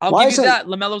 I'll give you that.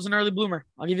 LaMelo's an early bloomer.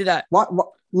 I'll give you that.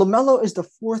 LaMelo is the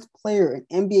fourth player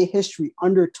in NBA history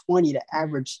under 20 to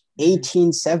average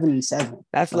 18, 7, and 7.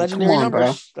 That's legendary numbers.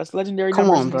 Bro. That's legendary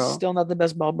numbers. On, bro. He's still not the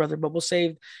best ball brother, but we'll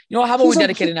save. You know, how about we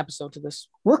dedicate an episode to this?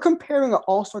 We're comparing an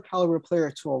all-star caliber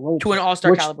player to a role player. To an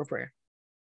all-star caliber player.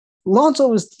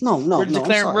 Lonzo is no.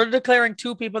 We're declaring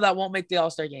two people that won't make the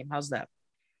all-star game. How's that?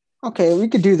 Okay, we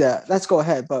could do that. Let's go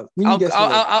ahead, but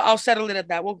I'll settle it at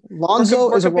that.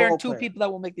 Lonzo is a role player. Two people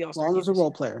that won't make the all-star game. Lonzo's a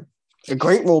role player. A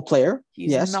great role player.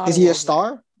 Yes. Is he a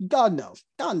star? God, no.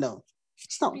 God, no.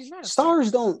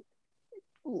 Stars don't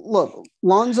look.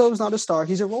 Lonzo's not a star.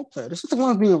 He's a role player. There's nothing wrong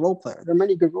with being a role player. There are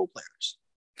many good role players,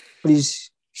 but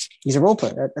he's a role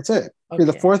player. That's it. Okay. You're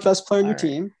the fourth best player in your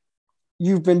team.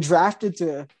 You've been drafted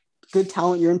to good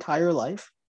talent your entire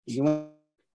life. All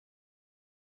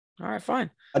right,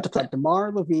 fine. To play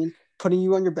DeMar LaVine, putting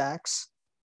you on your backs.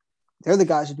 They're the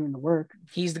guys who are doing the work.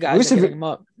 He's the guy who's getting him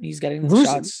up. He's getting the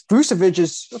shots. Vucevic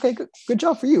is okay. Good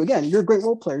job for you. Again, you're a great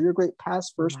role player. You're a great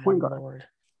pass first point guard. Lord.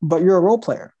 But you're a role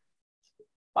player.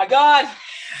 My God.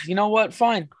 You know what?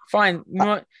 Fine. You know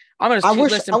what? I'm gonna. I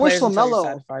wish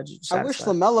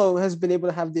LaMelo has been able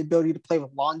to have the ability to play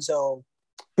with Lonzo,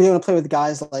 been able to play with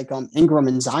guys like Ingram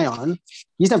and Zion.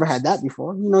 He's never had that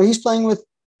before. You know, he's playing with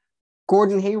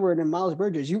Gordon Hayward and Miles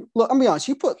Bridges. I'm gonna be honest.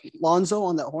 You put Lonzo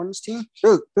on that Hornets team,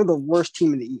 they're the worst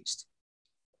team in the East.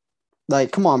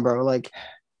 Like, come on, bro. Like,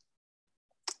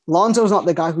 Lonzo's not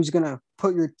the guy who's gonna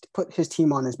put his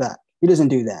team on his back. He doesn't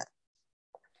do that.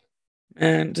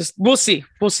 And we'll see.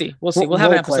 We'll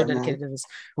have an episode dedicated to this.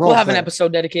 We'll have an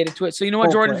episode dedicated to it. So you know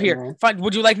what, Jordan? Here, fine.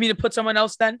 Would you like me to put someone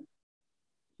else then?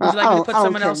 Would you like me to put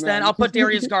someone else then? I'll put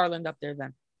Darius Garland up there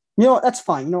then. You know, that's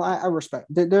fine. You know, I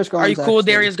respect. Darius Are you Garland's cool with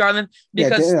actually. Darius Garland? Yeah,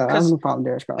 I have no problem with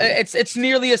Darius Garland. It's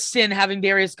nearly a sin having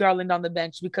Darius Garland on the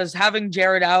bench because having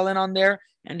Jared Allen on there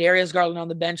and Darius Garland on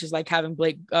the bench is like having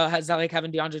like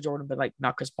having DeAndre Jordan, but like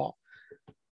not Chris Paul.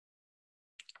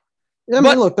 Yeah, I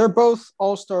mean, look, they're both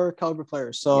all-star caliber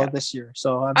players. So this year,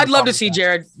 so I'd love to see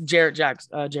Jared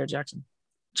Jackson. Oh my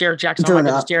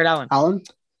goodness, Jared Allen.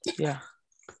 Yeah.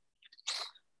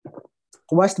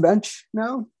 West bench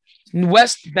now.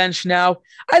 West bench now.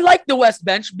 I like the West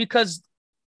bench because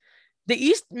the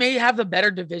East may have the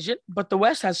better division, but the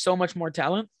West has so much more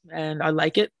talent, and I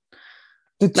like it.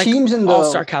 The teams in the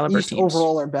all-star caliber East teams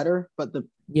overall are better, but the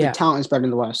talent is better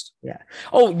in the West. Yeah.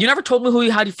 Oh, you never told me who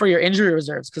you had for your injury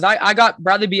reserves because I got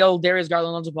Bradley Beal, Darius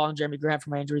Garland, Lonzo Ball, and Jeremy Grant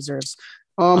for my injury reserves.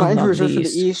 My injury reserve for the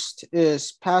East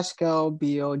is Pascal,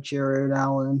 Beal, Jared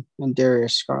Allen, and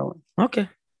Darius Garland. Okay.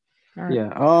 All right.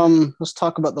 Yeah. Let's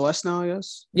talk about the West now, I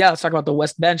guess. Yeah, let's talk about the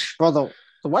West bench. Bro,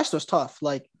 the West was tough.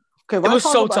 Like, okay, it was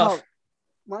so tough.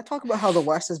 When I talk about how the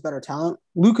West has better talent,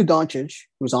 Luka Doncic,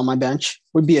 who's on my bench,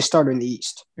 would be a starter in the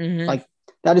East. Mm-hmm. Like,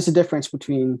 that is the difference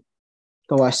between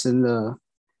the West and the.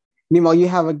 Meanwhile, you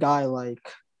have a guy like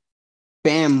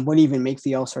Bam wouldn't even make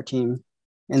the All-Star team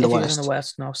in the West. In the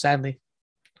West, no, sadly.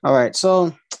 All right,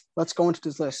 so let's go into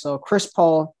this list. So Chris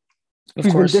Paul, who's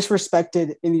been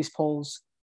disrespected in these polls.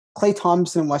 Klay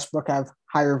Thompson and Westbrook have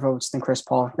higher votes than Chris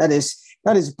Paul. That is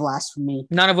blasphemy.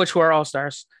 None of which were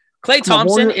All-Stars. Klay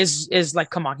Thompson is like,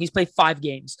 come on, he's played 5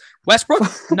 games. Westbrook,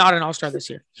 not an All-Star this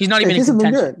year. He's not even in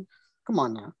contention. Good. Come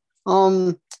on now.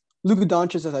 Luka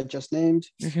Doncic, as I just named,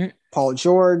 Paul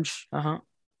George,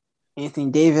 Anthony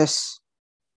Davis,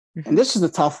 and this is the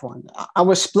tough one. I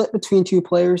was split between 2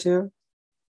 players here,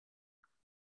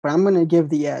 but I'm going to give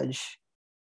the edge.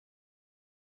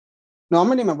 No, I'm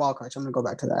going to name my wild cards. I'm going to go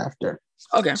back to that after.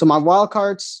 Okay. So my wild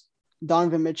cards,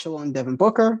 Donovan Mitchell and Devin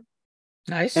Booker.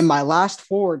 Nice. And my last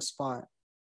forward spot,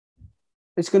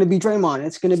 it's going to be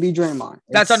Draymond.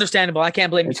 That's understandable. I can't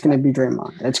blame you. It's going to be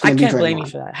Draymond. I can't blame you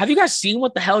for that. Have you guys seen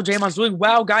what the hell Draymond's doing?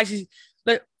 Wow, guys.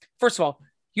 First of all,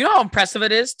 you know how impressive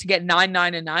it is to get 9,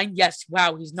 9, and 9? Yes.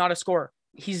 Wow, he's not a scorer.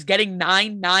 He's getting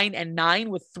 9, 9, and 9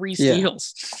 with 3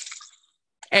 steals.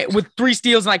 With 3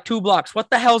 steals and like 2 blocks. What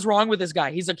the hell's wrong with this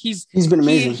guy? He's been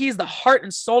amazing. He's the heart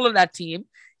and soul of that team.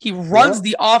 He runs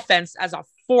the offense as a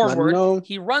forward.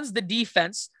 He runs the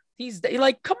defense. He's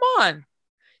like, come on.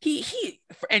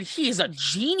 He's a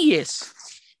genius.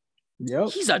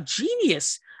 Yep. He's a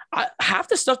genius. Half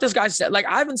the stuff this guy said, like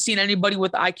I haven't seen anybody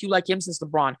with IQ like him since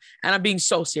LeBron, and I'm being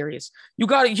so serious. You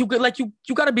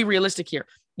gotta be realistic here.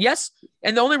 Yes,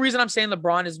 and the only reason I'm saying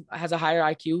LeBron has a higher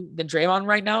IQ than Draymond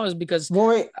right now is because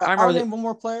I'll name one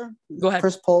more player. Go ahead,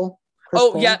 Chris Paul.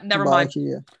 Never mind.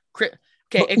 IQ,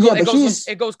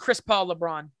 it goes Chris Paul,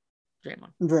 LeBron,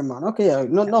 Draymond. Okay, yeah,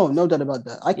 no doubt about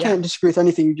that. I can't disagree with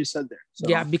anything you just said there. So.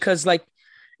 Yeah, because like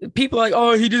people are like,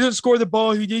 oh, he didn't score the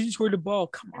ball. He didn't score the ball.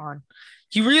 Come on,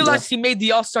 he realized he made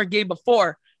the All-Star game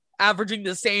before, averaging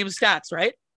the same stats,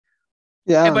 right?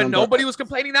 Yeah, but nobody was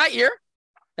complaining that year.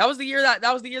 That was the year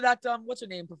that what's her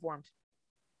name performed?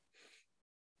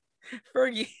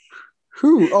 Fergie.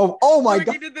 Who? Oh my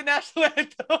God! Fergie did the national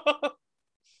anthem.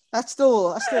 That's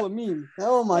still a meme.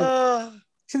 Oh my!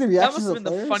 See the reaction. That must have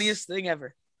been the funniest thing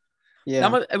ever.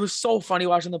 Yeah, it was so funny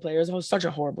watching the players. It was such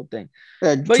a horrible thing.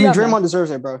 Yeah, but Draymond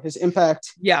deserves it, bro. His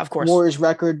impact. Yeah, of course. Warriors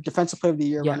record, defensive player of the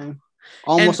year running,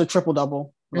 almost a triple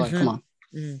double. Like, come on.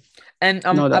 Mm-hmm. And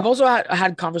I've also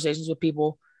had conversations with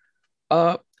people,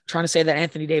 trying to say that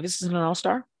Anthony Davis isn't an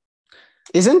All-Star.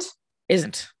 Isn't? You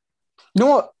know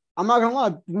what? I'm not gonna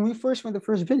lie. When we first made the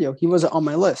first video, he wasn't on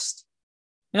my list.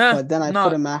 Yeah, but then I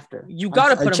put him after. You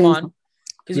gotta put him on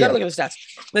because you gotta look at the stats.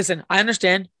 Listen, I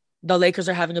understand the Lakers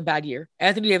are having a bad year.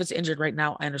 Anthony Davis is injured right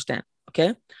now. I understand.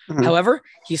 Okay. Mm-hmm. However,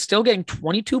 he's still getting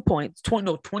 20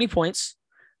 points,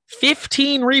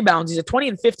 15 rebounds. He's a 20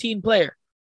 and 15 player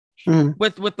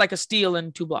with like a steal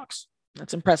and 2 blocks.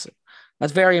 That's impressive.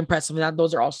 That's very impressive.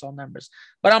 Those are also numbers.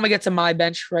 But I'm gonna get to my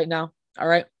bench right now. All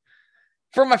right.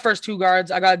 For my first 2 guards,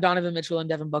 I got Donovan Mitchell and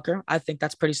Devin Booker. I think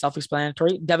that's pretty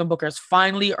self-explanatory. Devin Booker has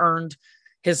finally earned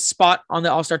his spot on the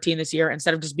All-Star team this year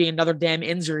instead of just being another damn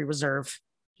injury reserve.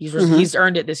 He's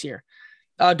earned it this year.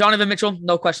 Donovan Mitchell,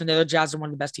 no question. The Jazz are one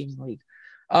of the best teams in the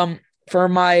league. For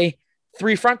my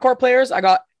 3 front court players, I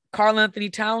got Karl Anthony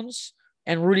Towns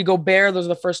and Rudy Gobert. Those are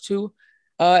the first 2.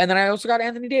 And then I also got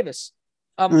Anthony Davis.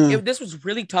 This was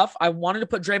really tough. I wanted to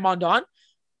put Draymond on,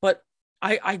 but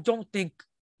I don't think.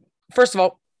 First of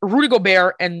all, Rudy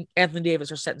Gobert and Anthony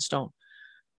Davis are set in stone.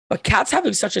 But Cat's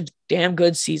having such a damn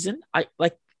good season. Cat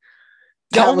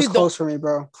was close for me,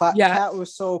 bro. Cat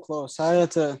was so close. I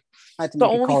had I had to the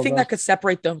make a only call, thing bro. that could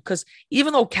separate them. Because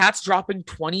even though Cat's dropping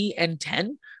 20 and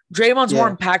 10, Draymond's more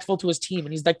Yeah, impactful to his team,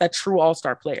 and he's like that true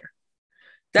all-star player.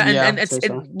 That yeah, and I'd it's say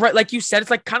so. right, like you said,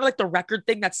 it's like kind of like the record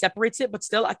thing that separates it. But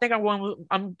still, I think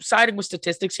I'm siding with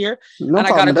statistics here, No and I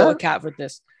problem gotta with go with that. Cat with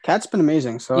this. Cat's been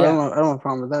amazing, so Yeah, I don't have a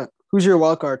problem with that. Who's your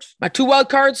wild card? my two wild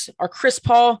cards are Chris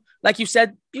Paul. Like you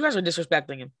said, you guys are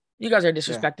disrespecting him. You guys are Yeah.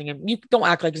 disrespecting him. You don't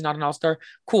act like he's not an all-star.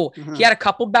 Cool. He Mm-hmm. had a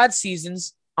couple bad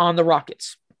seasons on the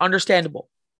Rockets. Understandable.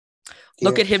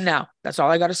 Look Yeah. at him now. That's all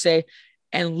I gotta say.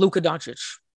 And Luka Doncic.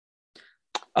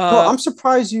 Bro, Uh, I'm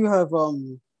surprised you have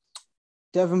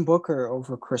Devin Booker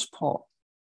over Chris Paul.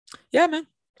 yeah, man.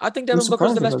 I think I'm Devin Booker's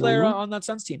the surprised best about that, player man. on that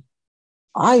Suns team.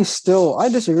 I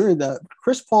disagree with that.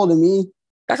 Chris Paul to me,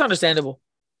 That's understandable.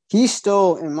 he's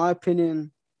still, in my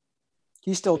opinion,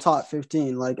 he's still top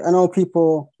 15. Like I know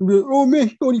people be like, oh man,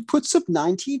 he puts up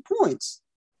 19 points.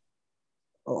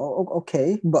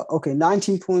 Okay, but okay,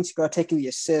 19 points, you gotta take in the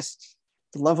assist,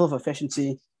 the level of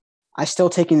efficiency. I still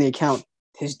take into account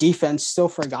his defense still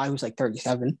for a guy who's like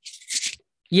 37.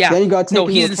 Yeah. Then you gotta No, take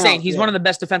into he's insane. account, He's one yeah. of the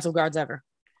best defensive guards ever.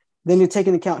 Then you take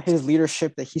into account his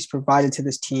leadership that he's provided to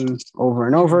this team over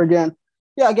and over again.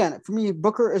 Yeah, again, for me,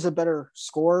 Booker is a better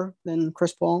scorer than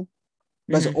Chris Paul.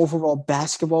 But as an overall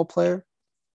basketball player,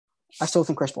 I still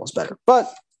think Chris Paul is better.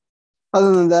 But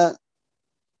other than that,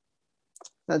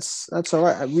 that's all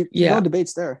right. Yeah. No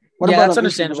debates there. What Yeah, about that's on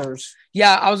injury understandable. reserves?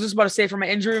 Yeah, I was just about to say for my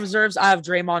injury reserves, I have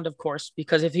Draymond, of course,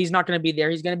 because if he's not going to be there,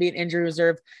 he's going to be an injury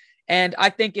reserve. And I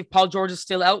think if Paul George is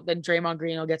still out, then Draymond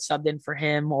Green will get subbed in for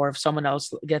him. Or if someone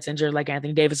else gets injured, like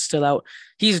Anthony Davis is still out,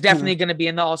 he's definitely going to be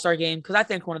in the All-Star game because I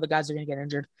think one of the guys are going to get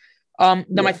injured. Then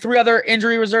my three other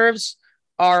injury reserves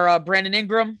are Brandon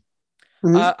Ingram.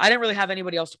 I didn't really have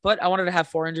anybody else to put. I wanted to have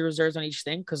 4 injury reserves on each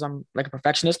thing because I'm like a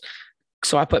perfectionist.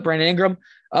 So I put Brandon Ingram,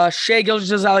 Shea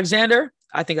Gilgeous-Alexander.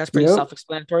 I think that's pretty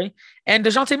self-explanatory. And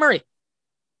DeJounte Murray.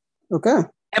 Okay.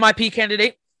 MIP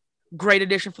candidate. Great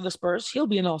addition for the Spurs. He'll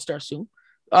be an all-star soon.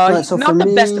 Right, so not the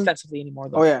best defensively anymore,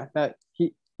 though. Oh,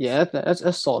 yeah. That's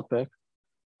a solid pick.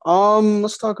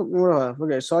 Let's talk more.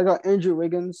 Okay, so I got Andrew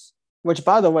Wiggins, which,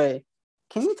 by the way,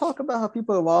 can we talk about how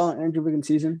people are wild on Andrew Wiggins'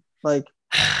 season? Like,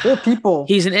 there are people.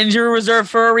 He's an injury reserve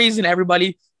for a reason,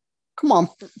 everybody. Come on.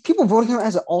 People voting him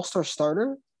as an all-star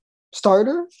starter?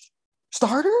 Starter?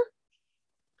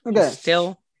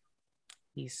 Okay.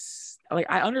 He's like,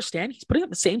 I understand he's putting up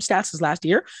the same stats as last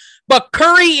year, but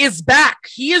Curry is back.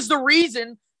 He is the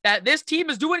reason that this team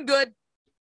is doing good.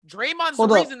 Draymond's the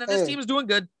reason that this team is doing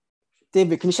good.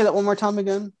 David, can you say that one more time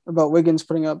again about Wiggins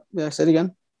putting up? Yeah, say it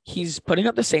again. He's putting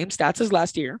up the same stats as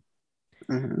last year.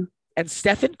 Mm-hmm. And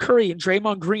Stephen Curry and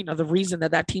Draymond Green are the reason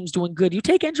that team's doing good. You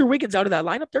take Andrew Wiggins out of that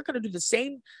lineup, they're going to do the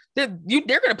same. They're going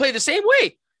to play the same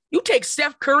way. You take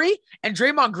Steph Curry and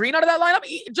Draymond Green out of that lineup,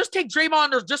 just take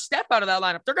Draymond or just Steph out of that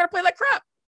lineup. They're going to play like crap.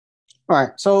 All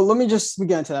right, so let me just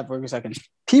get into that for a second.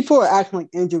 People are acting like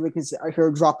Andrew Wiggins are here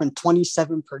dropping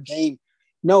 27 per game.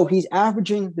 No, he's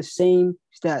averaging the same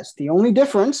stats. The only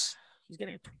difference he's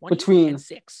getting 20 and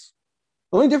 6.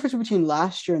 The only difference between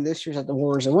last year and this year is that the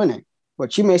Warriors are winning.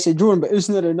 But you may say, Jordan, but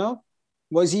isn't it enough?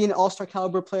 Was he an all-star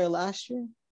caliber player last year?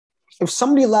 If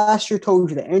somebody last year told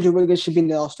you that Andrew Wiggins should be in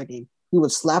the all-star game, he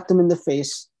would slap them in the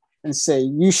face and say,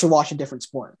 you should watch a different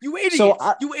sport. You idiots. So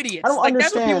you idiots. I don't understand.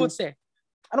 That's what people would say.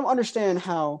 I don't understand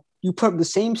how you put up the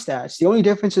same stats. The only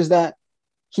difference is that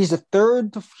he's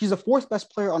the fourth best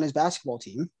player on his basketball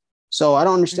team. So I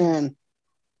don't understand.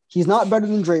 He's not better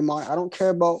than Draymond. I don't care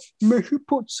about he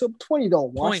puts up 20 though.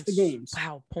 Watch the games.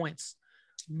 Wow, points.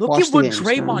 Look at what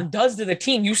Draymond does to the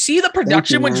team. You see the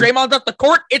production when Draymond's off the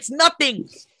court? It's nothing.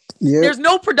 Yep. There's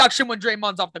no production when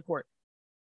Draymond's off the court.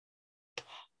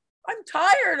 I'm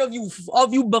tired of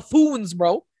you buffoons,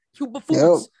 bro. You buffoons. Yep.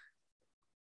 All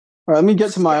right, let me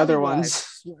get to my other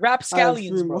ones.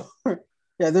 Rapscallions, bro.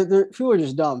 Yeah, people are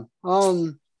just dumb.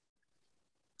 Who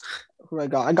I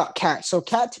got? I got Cat. So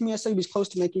Cat, to me, I said he was close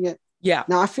to making it. Yeah.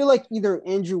 Now I feel like either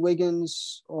Andrew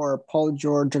Wiggins or Paul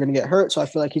George are going to get hurt, so I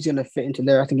feel like he's going to fit into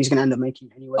there. I think he's going to end up making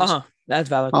it anyways. That's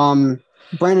valid.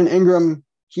 Brandon Ingram,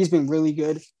 he's been really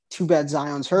good. Too bad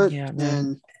Zion's hurt,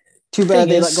 and too bad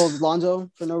they let go of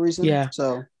Lonzo for no reason. Yeah.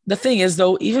 So the thing is,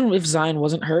 though, even if Zion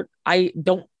wasn't hurt, I'm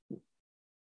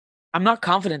not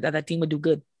confident that team would do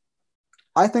good.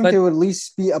 I think they would at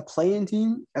least be a play-in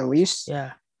team, at least.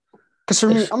 Yeah. Because for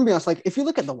me, I'm going to be honest, like, if you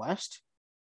look at the West,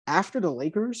 after the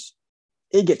Lakers,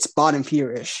 it gets bottom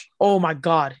fear-ish. Oh, my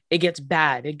God. It gets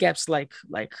bad. It gets, like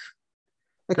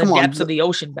the depths of the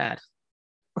ocean bad.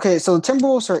 Okay, so the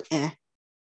Timberwolves are eh.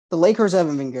 The Lakers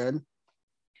haven't been good.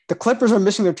 The Clippers are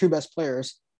missing their two best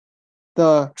players.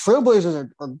 The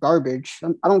Trailblazers are garbage.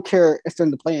 I don't care if they're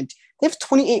in the play-in. They have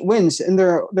 28 wins in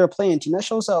their play-in team. That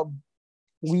shows how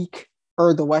weak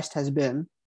the West has been.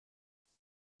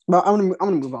 But I'm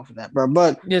gonna move on from that, bro.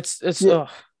 But it's yeah,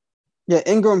 yeah,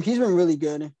 Ingram, he's been really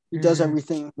good. He does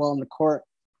everything well on the court.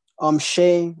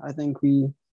 Shea, I think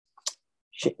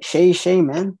Shea,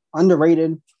 man,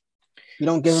 underrated. You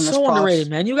don't give him his so props. underrated,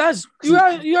 man. You guys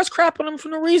crap on him for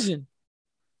no reason.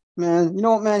 Man, you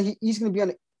know what, man? He's gonna be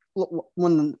on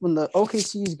when the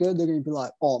OKC is good. They're gonna be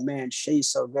like, oh man, Shea's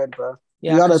so good, bro.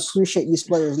 Yeah, you gotta appreciate these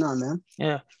players now, man.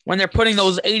 Yeah, when they're putting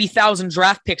those 80,000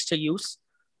 draft picks to use.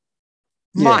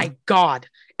 My God.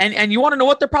 And you want to know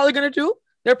what they're probably going to do?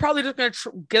 They're probably just going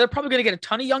to they're probably going to get a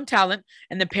ton of young talent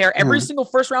and then pair every single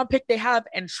first round pick they have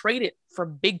and trade it for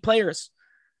big players.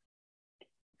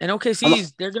 And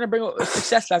OKC's they're going to bring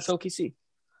success back to OKC.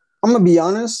 I'm going to be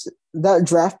honest, that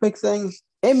draft pick thing,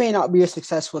 it may not be as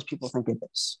successful as people think it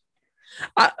is.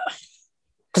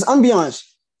 Cuz I'm going to be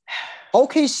honest.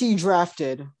 OKC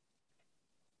drafted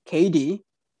KD,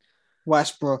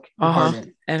 Westbrook,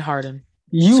 and Harden.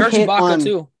 You Serge hit Ibaka on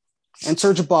too. And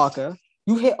Serge Ibaka.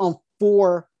 You hit on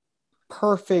 4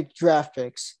 perfect draft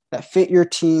picks that fit your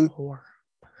team. 4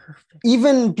 perfect.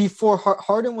 Even before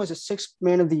Harden was a 6th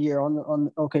man of the year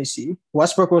on OKC.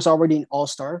 Westbrook was already an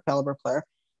all-star caliber player.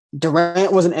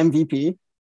 Durant was an MVP.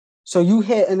 So you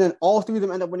hit, and then all 3 of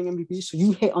them end up winning MVP. So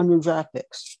you hit on your draft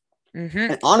picks.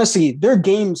 And honestly, their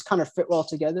games kind of fit well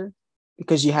together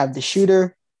because you have the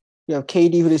shooter, you have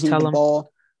KD who doesn't need the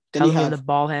ball. Then you have the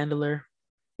ball handler.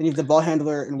 Then you have the ball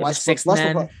handler and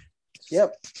Westbrook.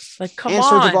 Yep. Like, come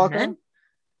on, man.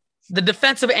 The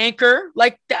defensive anchor.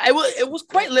 Like, it was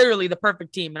quite literally the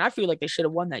perfect team. And I feel like they should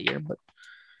have won that year. But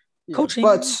coaching.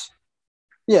 But,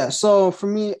 yeah. So, for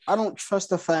me, I don't trust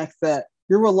the fact that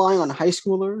you're relying on high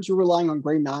schoolers. You're relying on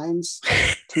grade 9s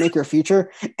to make your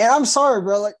future. And I'm sorry,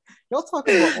 bro. Like, y'all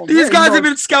talking about... These guys have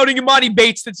been scouting Imani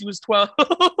Bates since he was 12.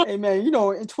 Hey, man, in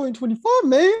 2025,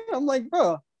 man, I'm like,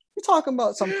 bro... You're talking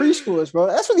about some preschoolers, bro.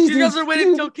 That's what these guys are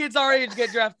waiting until kids our age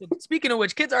get drafted. Speaking of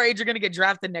which, kids our age are going to get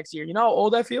drafted next year. You know how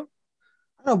old I feel?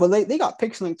 I know, but they got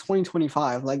picks in like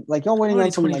 2025. Like y'all waiting on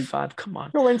some like, come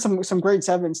on. You're waiting some grade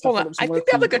 7 stuff. Hold on. I think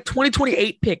they have like a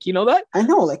 2028 pick. You know that? I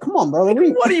know. Like, come on, bro. Like,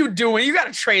 what are you doing? You got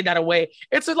to trade that away.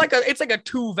 It's like a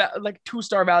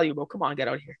 2-star value, bro. Come on, get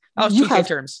out of here. That was 2K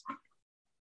terms.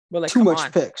 But like, too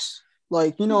much picks.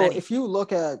 Like, if you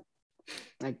look at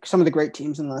like some of the great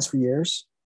teams in the last few years.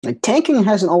 Like tanking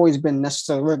hasn't always been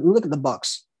necessary. Look at the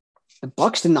Bucks. The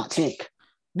Bucks did not tank.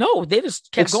 No, they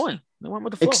just kept going. They went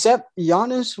with the flow. Except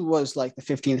Giannis was like the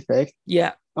 15th pick.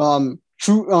 Yeah.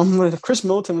 Chris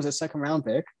Middleton was a 2nd round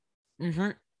pick. Mm-hmm.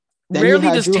 Rarely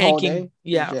does tanking.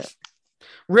 Yeah.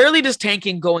 Rarely does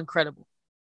tanking go incredible.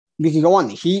 We can go on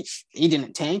the Heat. He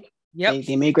didn't tank. Yep.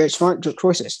 They made great smart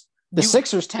choices. The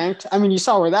Sixers tanked. I mean, you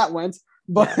saw where that went.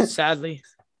 But sadly.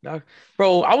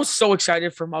 Bro, I was so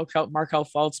excited for Markelle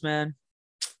Fultz, man.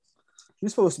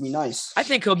 He's supposed to be nice. I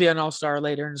think he'll be an all-star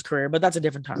later in his career, but that's a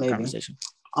different time of conversation.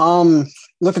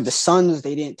 Look at the Suns.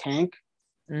 They didn't tank.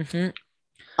 Mm-hmm.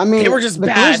 I mean, they were just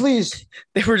bad. Grizzlies.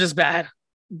 They were just bad.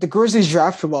 The Grizzlies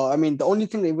drafted well. I mean, the only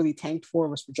thing they really tanked for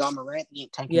was for John Morant. They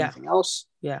didn't tank anything else.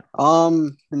 Yeah.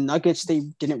 The Nuggets, they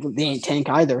didn't tank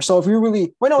either. So if you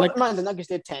really, the Nuggets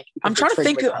did tank. I'm trying to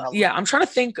think. I'm trying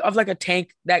to think of like a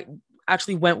tank that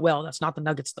actually went well. That's not the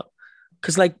Nuggets though,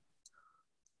 because like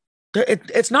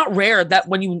it's not rare that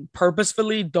when you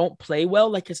purposefully don't play well,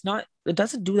 like it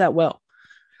doesn't do that well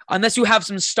unless you have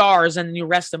some stars and you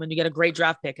rest them and you get a great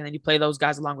draft pick and then you play those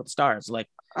guys along with the stars. Like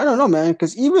I don't know, man,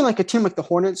 because even like a team like the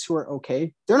Hornets who are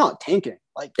okay, they're not tanking.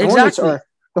 Like the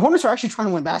Hornets are actually trying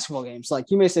to win basketball games.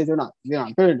 Like you may say they're not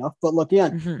good enough, but look,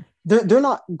 they're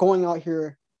not going out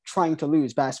here trying to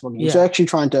lose basketball games. They're actually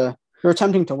they're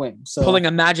attempting to win. So pulling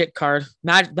a magic card,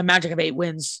 the Magic of 8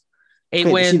 wins.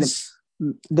 8 wins.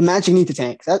 The Magic need to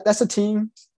tank. That's a team.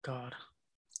 God.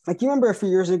 Like you remember a few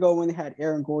years ago when they had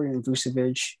Aaron Gordon and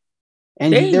Vucevic,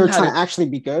 and they were trying to actually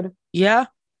be good. Yeah.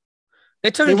 They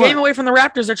took a game away from the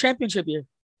Raptors their championship year.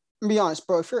 To be honest,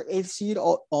 bro, if you're 8th seed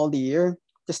all the year,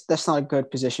 that's not a good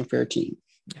position for your team.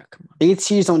 Yeah, come on. 8th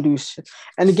seeds don't do shit.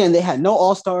 And again, they had no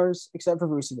all-stars except for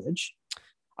Vucevic.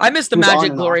 I miss the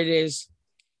Magic glory days.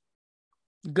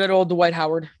 Good old Dwight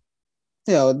Howard.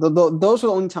 Yeah, those were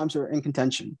the only times we were in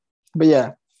contention. But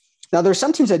yeah. Now, there's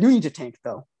some teams that do need to tank,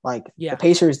 though. Like the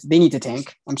Pacers, they need to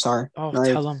tank. I'm sorry. Oh,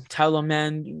 tell them,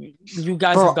 man. You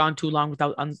guys have gone too long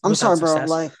without I'm sorry, success.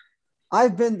 Bro. Like,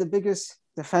 I've been the biggest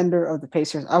defender of the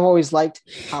Pacers. I've always liked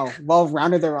how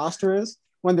well-rounded their roster is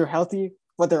when they're healthy,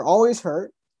 but they're always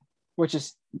hurt, which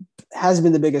has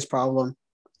been the biggest problem.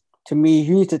 to me,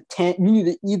 you need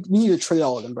to trade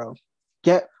all of them, bro.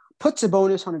 Put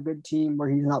Sabonis on a good team where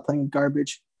he's not playing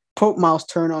garbage. Put Miles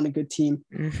Turner on a good team.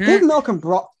 Mm-hmm. Give Malcolm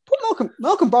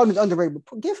Brogdon's underrated, but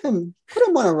put him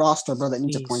on a roster, bro, that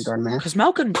needs a point guard, man. Because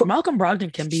Malcolm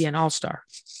Brogdon can be an all-star.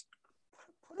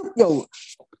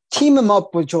 Team him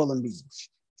up with Joel Embiid.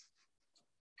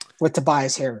 With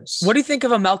Tobias Harris. What do you think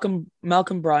of a Malcolm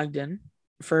Brogdon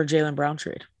for a Jaylen Brown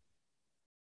trade?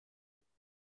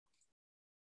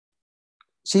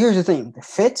 See, here's the thing. The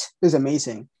fit is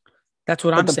amazing. That's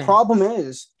what I'm saying. The problem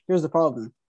is, here's the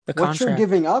problem. The contract. What you're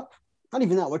giving up, not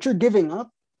even that, what you're giving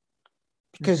up,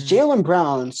 because Jaylen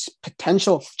Brown's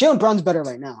better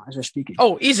right now as we're speaking.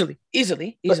 Oh, easily.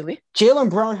 Jaylen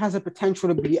Brown has the potential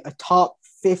to be a top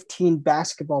 15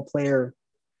 basketball player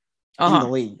in the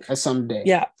league at someday.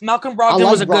 Yeah, Malcolm Brogdon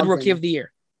was a good rookie of the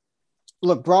year.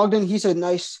 Look, Brogdon, he's a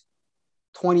nice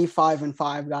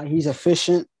 25-5 guy. He's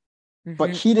efficient, but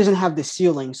he doesn't have the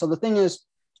ceiling. So the thing is,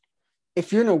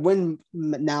 if you're in a win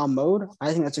now mode,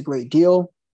 I think that's a great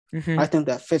deal. I think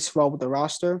that fits well with the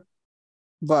roster.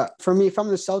 But for me, if I'm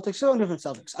the Celtics, so different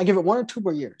Celtics. I give it 1 or 2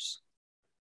 more years.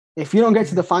 If you don't get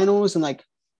to the finals in like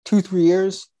 2-3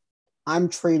 years, I'm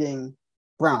trading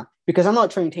Brown because I'm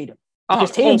not trading Tatum. Oh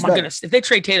my goodness. If they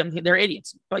trade Tatum, they're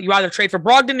idiots. But you either trade for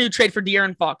Brogdon or you trade for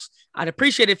De'Aaron Fox. I'd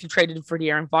appreciate it if you traded for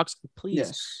De'Aaron Fox,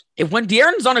 please. Yes. When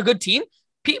De'Aaron's on a good team,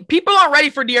 people aren't ready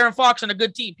for De'Aaron Fox on a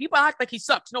good team. People act like he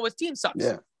sucks. No, his team sucks.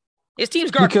 Yeah. His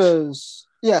team's garbage.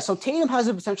 So Tatum has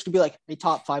the potential to be like a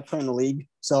top 5 player in the league.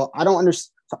 So I don't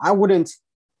understand. So I wouldn't,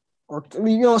 or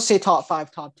say top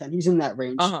 5, top 10. He's in that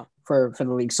range for the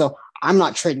league. So I'm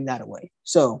not trading that away.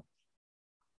 So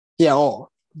yeah,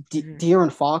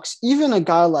 De'Aaron Fox, even a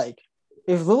guy like,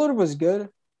 if Lillard was good,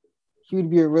 he would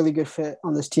be a really good fit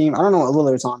on this team. I don't know what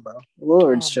Lillard's on, bro.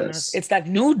 Lillard's it's that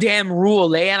new damn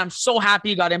rule, and I'm so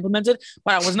happy it got implemented,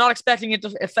 but I was not expecting it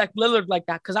to affect Lillard like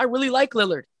that because I really like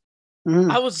Lillard.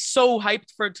 I was so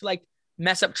hyped for it to like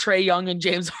mess up Trae Young and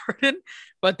James Harden,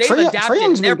 but they've adapted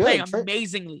and they're playing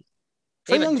amazingly.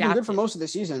 Trae Young's been good for most of the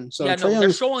season. So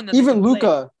they're showing that even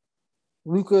Luka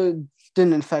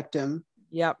didn't infect him.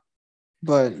 Yep.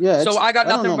 But yeah. So I got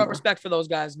nothing but respect for those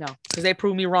guys now because they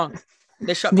proved me wrong.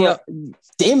 They shut me up.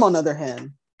 Dame, on the other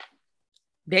hand.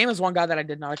 Dame is one guy that I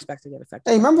did not expect to get affected.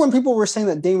 Hey, remember when people were saying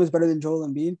that Dame was better than Joel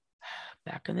Embiid?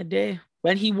 Back in the day.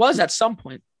 When he was at some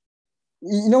point.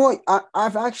 You know what?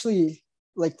 I've actually,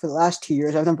 like, for the last 2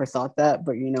 years, I've never thought that.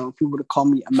 But, people would call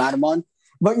me a madman.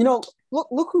 But,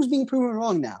 look who's being proven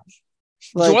wrong now.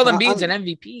 Like, Joel Embiid's an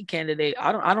MVP candidate.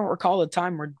 I don't recall a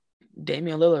time where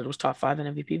Damian Lillard was top 5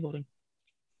 in MVP voting.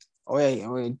 Oh,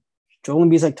 yeah. Joel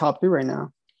Embiid's like top 3 right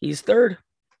now. He's 3rd.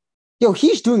 Yo,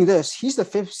 he's doing this. He's the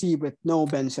 5th seed with no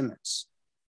Ben Simmons.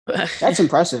 That's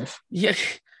impressive. Yeah.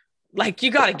 Like, you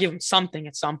got to give him something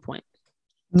at some point.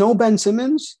 No Ben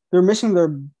Simmons? They're missing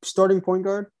their starting point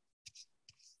guard?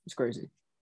 It's crazy.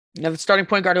 You have a starting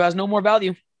point guard who has no more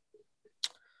value.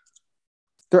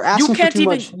 They're asking for too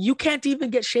much. You can't even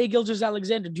get Shai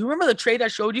Gilgeous-Alexander. Do you remember the trade I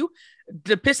showed you?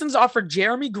 The Pistons offered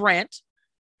Jeremy Grant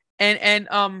and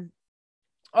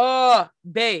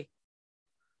Bay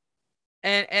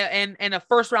and a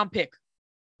first-round pick.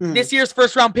 This year's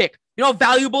first-round pick. You know how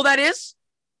valuable that is?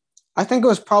 I think it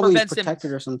was probably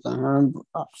protected or something.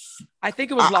 I think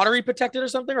it was lottery protected or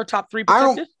something, or top 3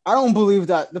 protected. I don't believe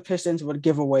that the Pistons would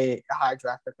give away a high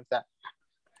draft pick like that.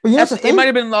 But that's the thing. It might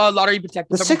have been lottery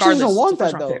protected. The Sixers don't want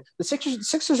that, though. Pick. The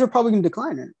Sixers are probably going to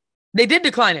decline it. They did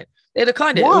decline it. They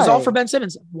declined it. Why? It was all for Ben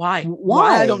Simmons. Why?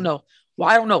 I don't know.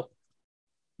 No.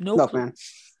 Look, man.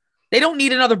 They don't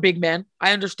need another big man.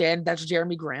 I understand. That's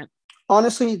Jeremy Grant.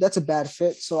 Honestly, that's a bad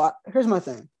fit. So here's my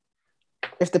thing.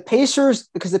 If the Pacers,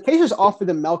 because the Pacers offered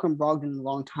them Malcolm Brogdon a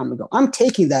long time ago, I'm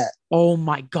taking that. Oh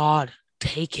my God,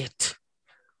 take it,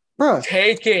 bro.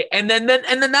 Take it, and then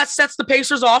that sets the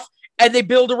Pacers off, and they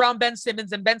build around Ben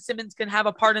Simmons, and Ben Simmons can have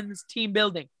a part in this team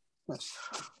building.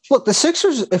 Look, the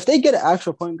Sixers, if they get an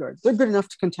actual point guard, they're good enough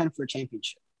to contend for a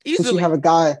championship. Easily. Since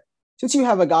you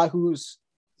have a guy who's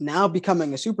now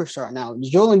becoming a superstar. Now,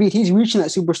 Joel Embiid, he's reaching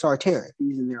that superstar tier.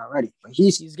 He's in there already, but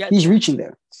he's reaching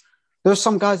there. There's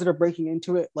some guys that are breaking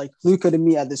into it, like Luka. To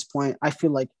me, at this point, I feel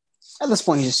like at this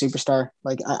point he's a superstar.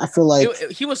 Like I feel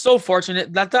like he was so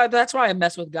fortunate. That's why I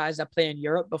mess with guys that play in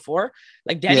Europe before,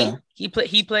 like Denny. Yeah.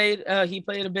 He played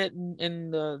a bit in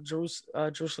the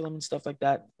Jerusalem and stuff like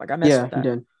that. Like I messed with that. He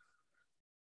did.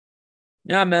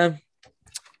 Yeah, man.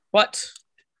 What?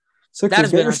 Sixers,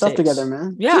 get your stuff together,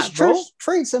 man. Yeah, just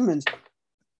trade Simmons.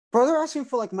 Bro, they're asking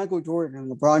for like Michael Jordan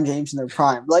and LeBron James in their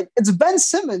prime. Like it's Ben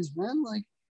Simmons, man. Like.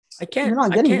 You're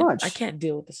not getting much. I can't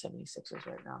deal with the 76ers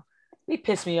right now. They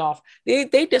piss me off. They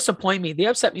disappoint me. They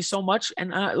upset me so much.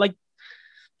 And like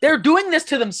they're doing this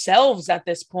to themselves at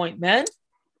this point, man.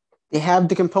 They have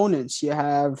the components. You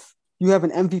have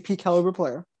an MVP caliber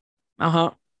player.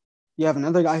 Uh-huh. You have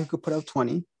another guy who could put up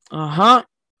 20. Uh-huh.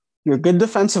 You're good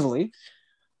defensively.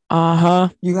 Uh-huh.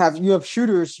 You have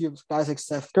shooters. You have guys like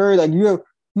Steph Curry. Like you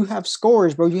have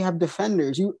scorers, bro. You have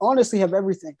defenders. You honestly have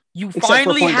everything. You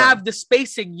finally have the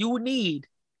spacing you need.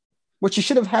 Which you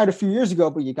should have had a few years ago,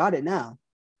 but you got it now.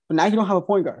 But now you don't have a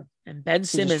point guard. And Ben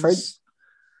Simmons,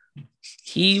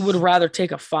 he would rather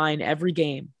take a fine every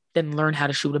game than learn how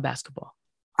to shoot a basketball.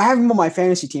 I have him on my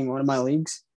fantasy team in one of my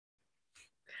leagues.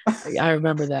 I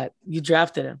remember that. You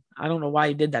drafted him. I don't know why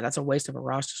you did that. That's a waste of a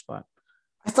roster spot.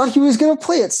 I thought he was going to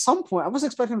play at some point. I was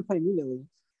expecting him to play immediately.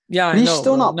 Yeah, but he's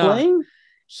still not playing?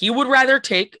 He would rather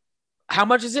take, how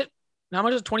much is it? How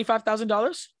much is it?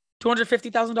 $25,000?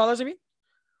 $250,000, I mean?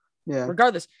 Yeah.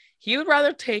 Regardless, he would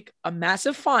rather take a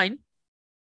massive fine.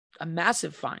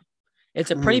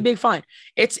 It's a pretty big fine.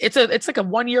 It's like a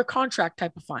 1-year contract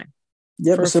type of fine.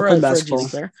 Yeah, for a basketball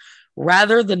player,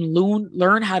 rather than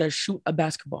learn how to shoot a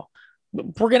basketball.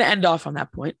 We're gonna end off on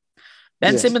that point.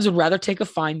 Ben Simmons would rather take a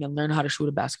fine than learn how to shoot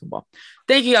a basketball.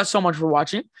 Thank you guys so much for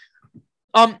watching.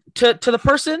 To the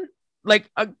person, like,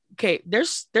 okay,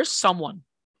 there's someone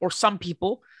or some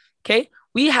people, okay.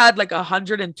 We had like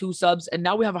 102 subs and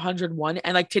now we have 101.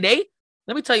 And like today,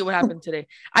 let me tell you what happened today.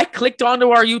 I clicked onto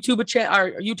our YouTube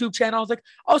channel. I was like,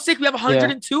 oh, sick, we have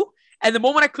 102. Yeah. And the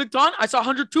moment I clicked on, I saw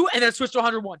 102 and then it switched to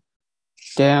 101.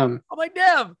 Damn. I'm like,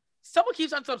 damn. Someone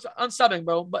keeps unsubbing,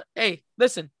 bro. But hey,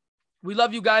 listen, we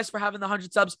love you guys for having the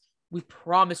 100 subs. We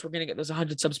promise we're going to get this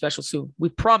 100 sub special soon. We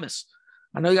promise.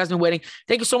 I know you guys have been waiting.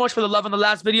 Thank you so much for the love on the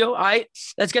last video. All right,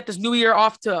 let's get this new year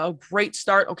off to a great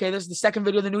start. Okay, this is the second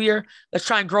video of the new year. Let's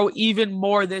try and grow even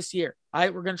more this year. All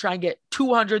right, we're going to try and get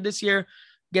 200 this year,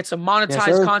 get some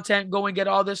monetized content going, get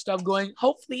all this stuff going,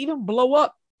 hopefully even blow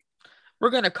up. We're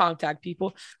going to contact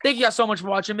people. Thank you guys so much for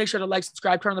watching. Make sure to like,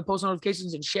 subscribe, turn on the post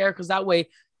notifications, and share because that way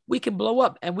we can blow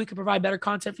up and we can provide better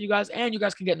content for you guys and you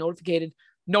guys can get notified.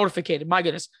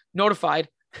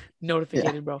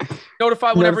 Bro.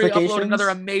 Notify whenever you upload another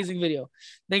amazing video.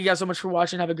 Thank you guys so much for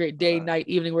watching. Have a great day, night,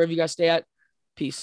 evening, wherever you guys stay at. Peace.